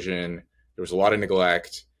supervision. There was a lot of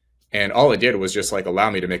neglect. And all it did was just like allow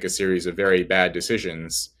me to make a series of very bad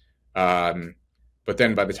decisions. But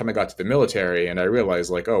then by the time I got to the military and I realized,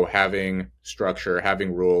 like, oh, having structure,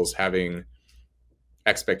 having rules, having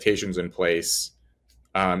expectations in place,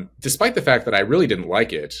 despite the fact that I really didn't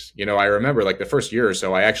like it. You know, I remember like the first year or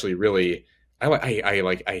so, I actually really, there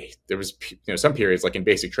was, you know, some periods like in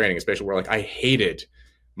basic training, especially, where like I hated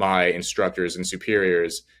my instructors and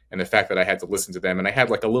superiors and the fact that I had to listen to them. And I had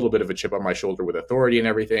like a little bit of a chip on my shoulder with authority and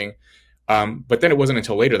everything. But then it wasn't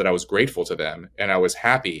until later that I was grateful to them. And I was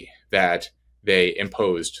happy that they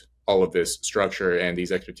imposed all of this structure and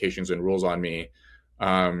these expectations and rules on me.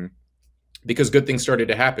 Because good things started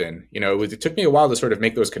to happen. You know, it took me a while to sort of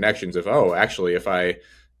make those connections of, oh, actually, if I,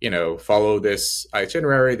 you know, follow this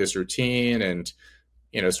itinerary, this routine, and,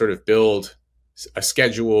 you know, sort of build a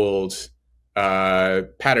scheduled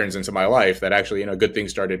patterns into my life, that actually, you know, good things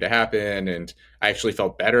started to happen. And I actually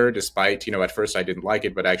felt better despite, you know, at first I didn't like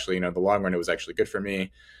it, but actually, you know, in the long run, it was actually good for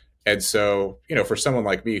me. And so, you know, for someone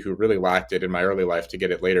like me who really lacked it in my early life, to get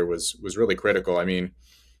it later was really critical. I mean,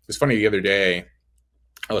 it was funny, the other day,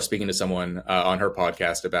 I was speaking to someone on her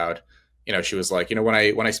podcast about, you know, she was like, you know, when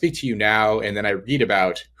I speak to you now and then I read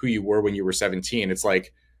about who you were when you were 17, it's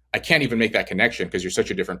like, I can't even make that connection because you're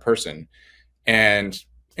such a different person. And,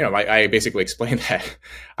 you know, I basically explained that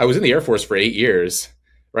I was in the Air Force for 8 years,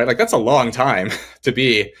 right? Like, that's a long time to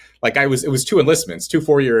be like, it was 2 enlistments, 2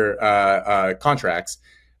 4-year contracts.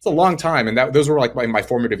 It's a long time. And those were like my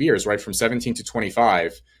formative years, right? From 17 to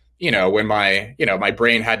 25. You know, when my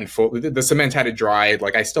brain hadn't the cement hadn't dried,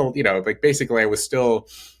 like I still, you know, like basically I was still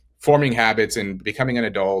forming habits and becoming an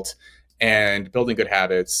adult and building good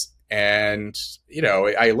habits. And, you know,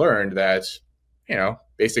 I learned that, you know,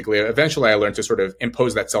 basically eventually I learned to sort of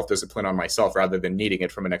impose that self-discipline on myself rather than needing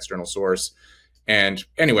it from an external source. And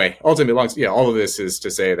anyway, ultimately, all of this is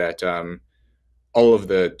to say that all of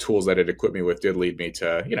the tools that it equipped me with did lead me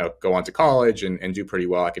to, you know, go on to college and do pretty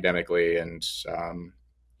well academically, and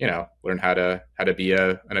you know, learn how to be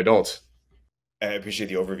an adult. I appreciate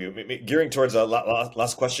the overview. Gearing towards a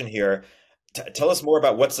last question here, tell us more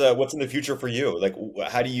about what's in the future for you. Like,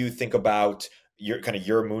 how do you think about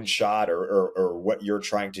your moonshot or what you're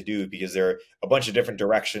trying to do? Because there are a bunch of different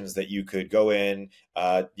directions that you could go in,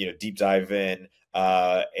 you know, deep dive in.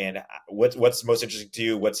 And what's most interesting to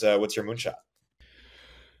you? What's your moonshot?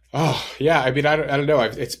 Oh yeah, I mean, I don't know.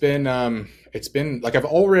 It's been like I've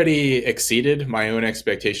already exceeded my own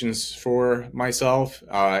expectations for myself,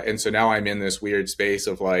 and so now I'm in this weird space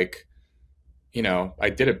of like, you know, I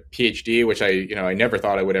did a PhD, which I never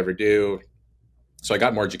thought I would ever do. So I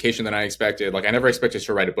got more education than I expected. Like, I never expected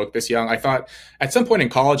to write a book this young. I thought at some point in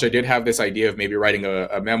college, I did have this idea of maybe writing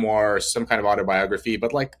a memoir or some kind of autobiography,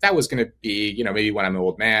 but like that was going to be, you know, maybe when I'm an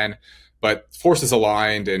old man. But forces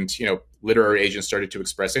aligned, and, you know, literary agents started to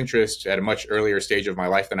express interest at a much earlier stage of my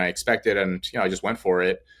life than I expected. And, you know, I just went for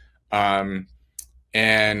it. And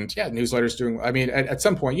yeah, newsletters doing, I mean, at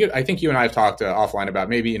some point, I think you and I have talked offline about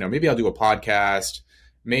maybe I'll do a podcast.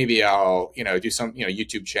 Maybe I'll, you know, do some, you know,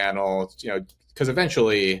 YouTube channel, you know, because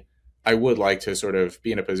eventually I would like to sort of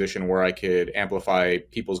be in a position where I could amplify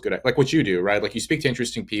people's good, like what you do, right? Like you speak to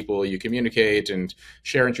interesting people, you communicate and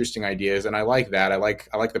share interesting ideas, and I like that. I like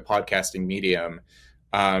the podcasting medium.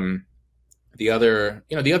 The other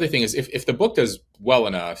thing is if the book does well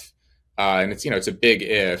enough, and it's a big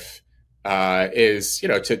if, is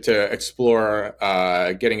to explore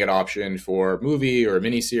getting it optioned for movie or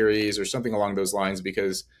miniseries or something along those lines,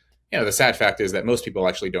 because the sad fact is that most people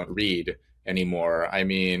actually don't read anymore. I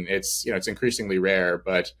mean, it's increasingly rare,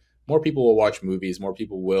 but more people will watch movies. More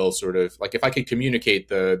people will sort of, like, if I could communicate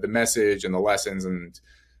the message and the lessons and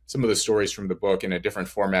some of the stories from the book in a different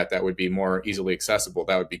format that would be more easily accessible,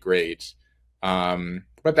 that would be great.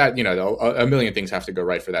 But that, a million things have to go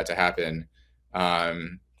right for that to happen.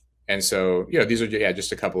 And so, these are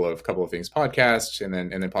just a couple of things: podcasts, and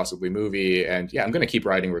then possibly movie. And I'm going to keep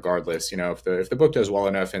writing regardless. If the book does well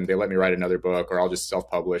enough and they let me write another book, or I'll just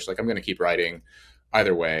self-publish, like, I'm going to keep writing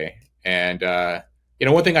either way. And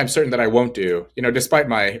one thing I'm certain that I won't do, despite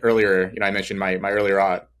my earlier, I mentioned my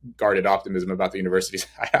earlier guarded optimism about the universities.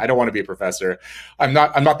 I don't want to be a professor. I'm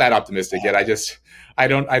not that optimistic yet. I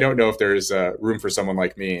don't know if there's room for someone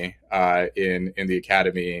like me in the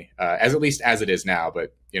academy, at least as it is now.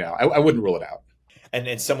 But I wouldn't rule it out.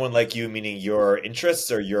 And someone like you, meaning your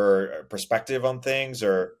interests or your perspective on things,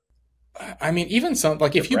 or I mean, even some,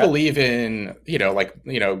 like, if you believe in,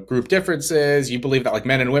 group differences, you believe that, like,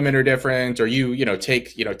 men and women are different, or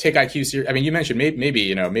take IQ serious. I mean, you mentioned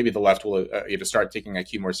maybe the left will start taking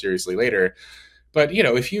IQ more seriously later. But,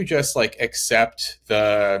 if you just, like, accept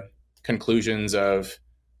the conclusions of,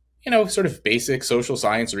 sort of basic social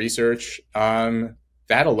science research,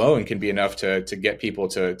 that alone can be enough to get people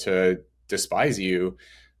to despise you.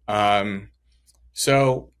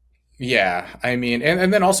 So, yeah, I mean,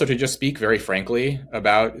 and then also to just speak very frankly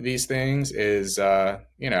about these things is,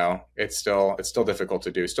 it's still difficult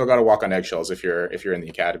to do. Still got to walk on eggshells if you're in the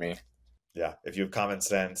academy. Yeah, if you have common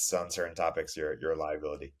sense on certain topics, you're a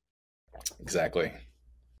liability. Exactly.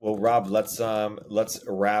 Well, Rob, let's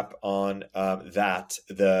wrap on that.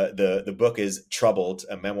 The book is Troubled,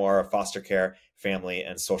 a memoir of foster care, family,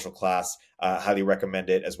 and social class. Highly recommend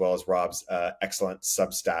it, as well as Rob's excellent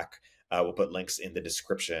Substack. We'll put links in the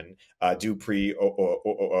description. Do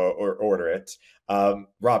or order it.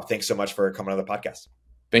 Rob, thanks so much for coming on the podcast.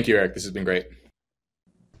 Thank you, Erik. This has been great.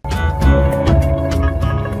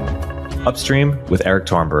 Upstream with Erik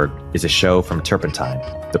Torenberg is a show from Turpentine,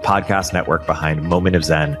 the podcast network behind Moment of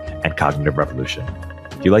Zen and Cognitive Revolution.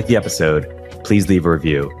 If you like the episode, please leave a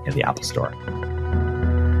review in the Apple Store.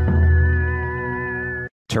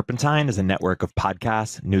 Turpentine is a network of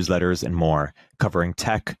podcasts, newsletters, and more, covering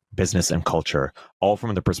tech, business, and culture, all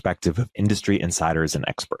from the perspective of industry insiders and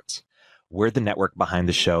experts. We're the network behind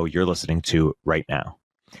the show you're listening to right now.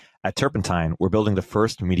 At Turpentine, we're building the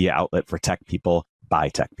first media outlet for tech people by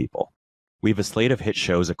tech people. We have a slate of hit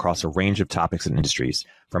shows across a range of topics and industries,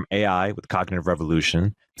 from AI with Cognitive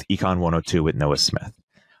Revolution to Econ 102 with Noah Smith.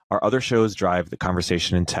 Our other shows drive the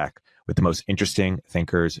conversation in tech with the most interesting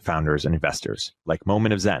thinkers, founders, and investors, like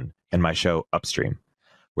Moment of Zen and my show Upstream.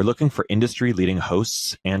 We're looking for industry-leading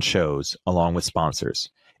hosts and shows, along with sponsors.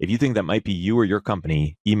 If you think that might be you or your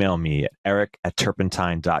company, email me at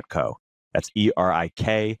erik@turpentine.co. That's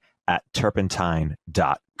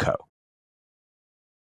ERIK@turpentine.co.